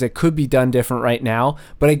lot of things that could be done different right now.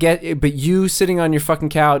 But but you sitting on your fucking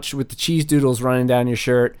couch with the cheese doodles running down your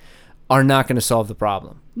shirt are not going to solve the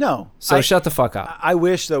problem. No. So shut the fuck up. I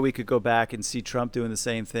wish, though, we could go back and see Trump doing the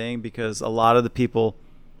same thing, because a lot of the people,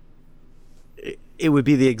 it would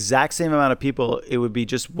be the exact same amount of people. It would be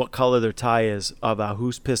just what color their tie is about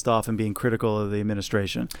who's pissed off and being critical of the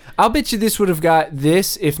administration. I'll bet you this would have got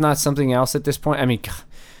this, if not something else at this point. I mean, God,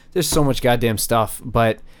 there's so much goddamn stuff,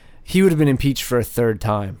 but he would have been impeached for a third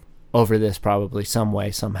time over this, probably, some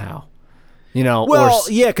way, somehow. You know, well,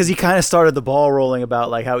 yeah, because he kind of started the ball rolling about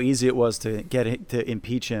like how easy it was to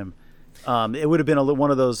impeach him. It would have been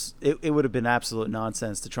one of those. It would have been absolute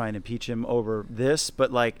nonsense to try and impeach him over this.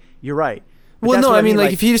 But like, you're right. But well, that's no, what I mean,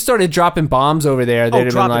 like if he started dropping bombs over there, they'd have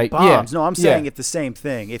been dropping like, bombs. yeah. No, I'm saying yeah. if the same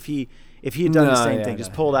thing. If he had done the same thing,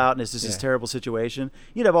 just pulled out, and it's just this Yeah. terrible situation,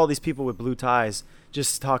 you'd have all these people with blue ties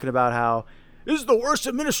just talking about how this is the worst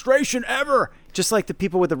administration ever. Just like the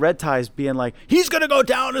people with the red ties being like, he's gonna go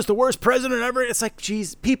down as the worst president ever. It's like,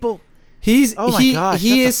 geez, people. Oh my God! Shut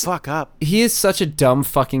the fuck up. He is such a dumb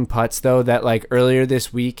fucking putz, though, that like earlier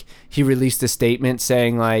this week he released a statement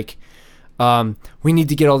saying like, we need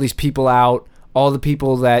to get all these people out, all the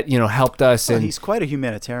people that helped us. Well, and he's quite a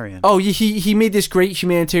humanitarian. Oh, he made this great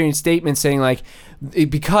humanitarian statement saying like,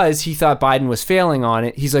 because he thought Biden was failing on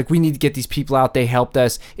it, he's like, we need to get these people out. They helped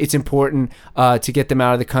us. It's important to get them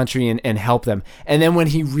out of the country and help them. And then when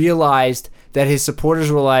he realized that his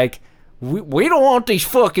supporters were like, we don't want these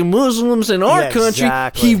fucking Muslims in our country,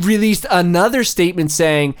 exactly. he released another statement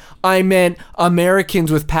saying, I meant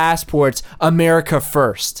Americans with passports, America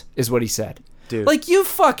first, is what he said. Dude. Like, you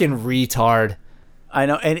fucking retard. I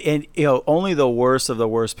know, and only the worst of the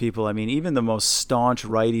worst people. I mean, even the most staunch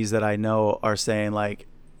righties that I know are saying like,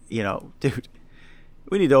 dude,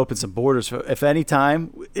 we need to open some borders. If any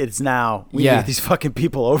time, it's now. We need these fucking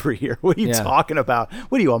people over here. What are you talking about?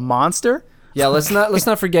 What are you, a monster? Yeah, let's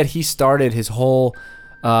not forget he started his whole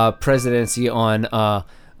presidency on a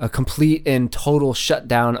complete and total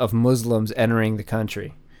shutdown of Muslims entering the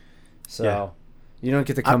country. So you don't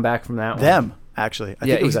get to come back from that one. Them, actually. I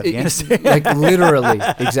think it was Afghanistan. Like literally,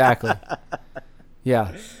 exactly.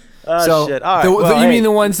 Yeah. So shit. All right. You mean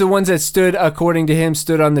the ones that stood, according to him,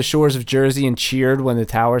 stood on the shores of Jersey and cheered when the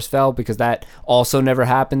towers fell, because that also never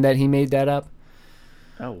happened, that he made that up?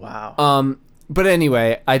 Oh, wow. But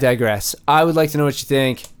anyway, I digress. I would like to know what you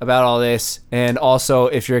think about all this. And also,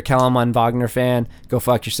 if you're a Kalaman Wagner fan, go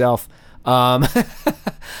fuck yourself. You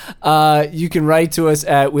can write to us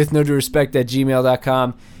at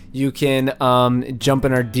withnodurespect@gmail.com. You can jump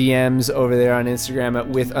in our DMs over there on Instagram at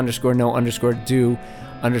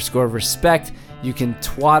with_no_do_respect. You can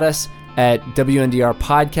twat us at WNDR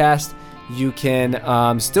Podcast. You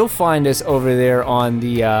can still find us over there on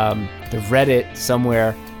the Reddit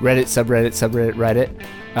somewhere. Reddit, subreddit, Reddit.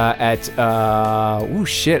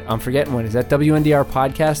 I'm forgetting one. Is that WNDR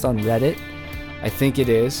Podcast on Reddit? I think it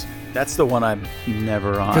is. That's the one I'm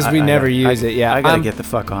never on. Because we never use it, yeah. I gotta get the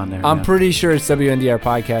fuck on there. I'm pretty sure it's WNDR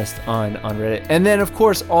Podcast on Reddit. And then, of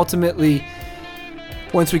course, ultimately,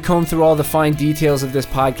 once we comb through all the fine details of this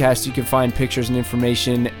podcast, you can find pictures and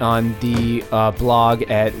information on the blog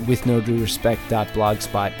at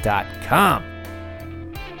withnodurespect.blogspot.com.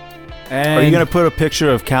 And Are you going to put a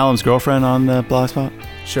picture of Callum's girlfriend on the blogspot?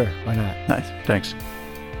 Sure, why not? Nice, thanks.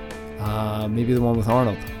 Maybe the one with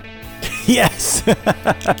Arnold. Yes.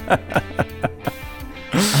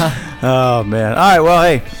 Oh, man. All right, well,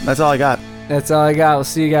 hey, that's all I got. That's all I got. We'll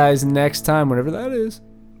see you guys next time, whatever that is.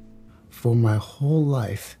 For my whole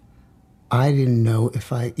life, I didn't know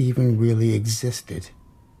if I even really existed.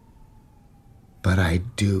 But I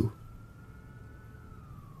do.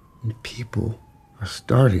 And people are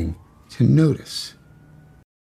starting to notice.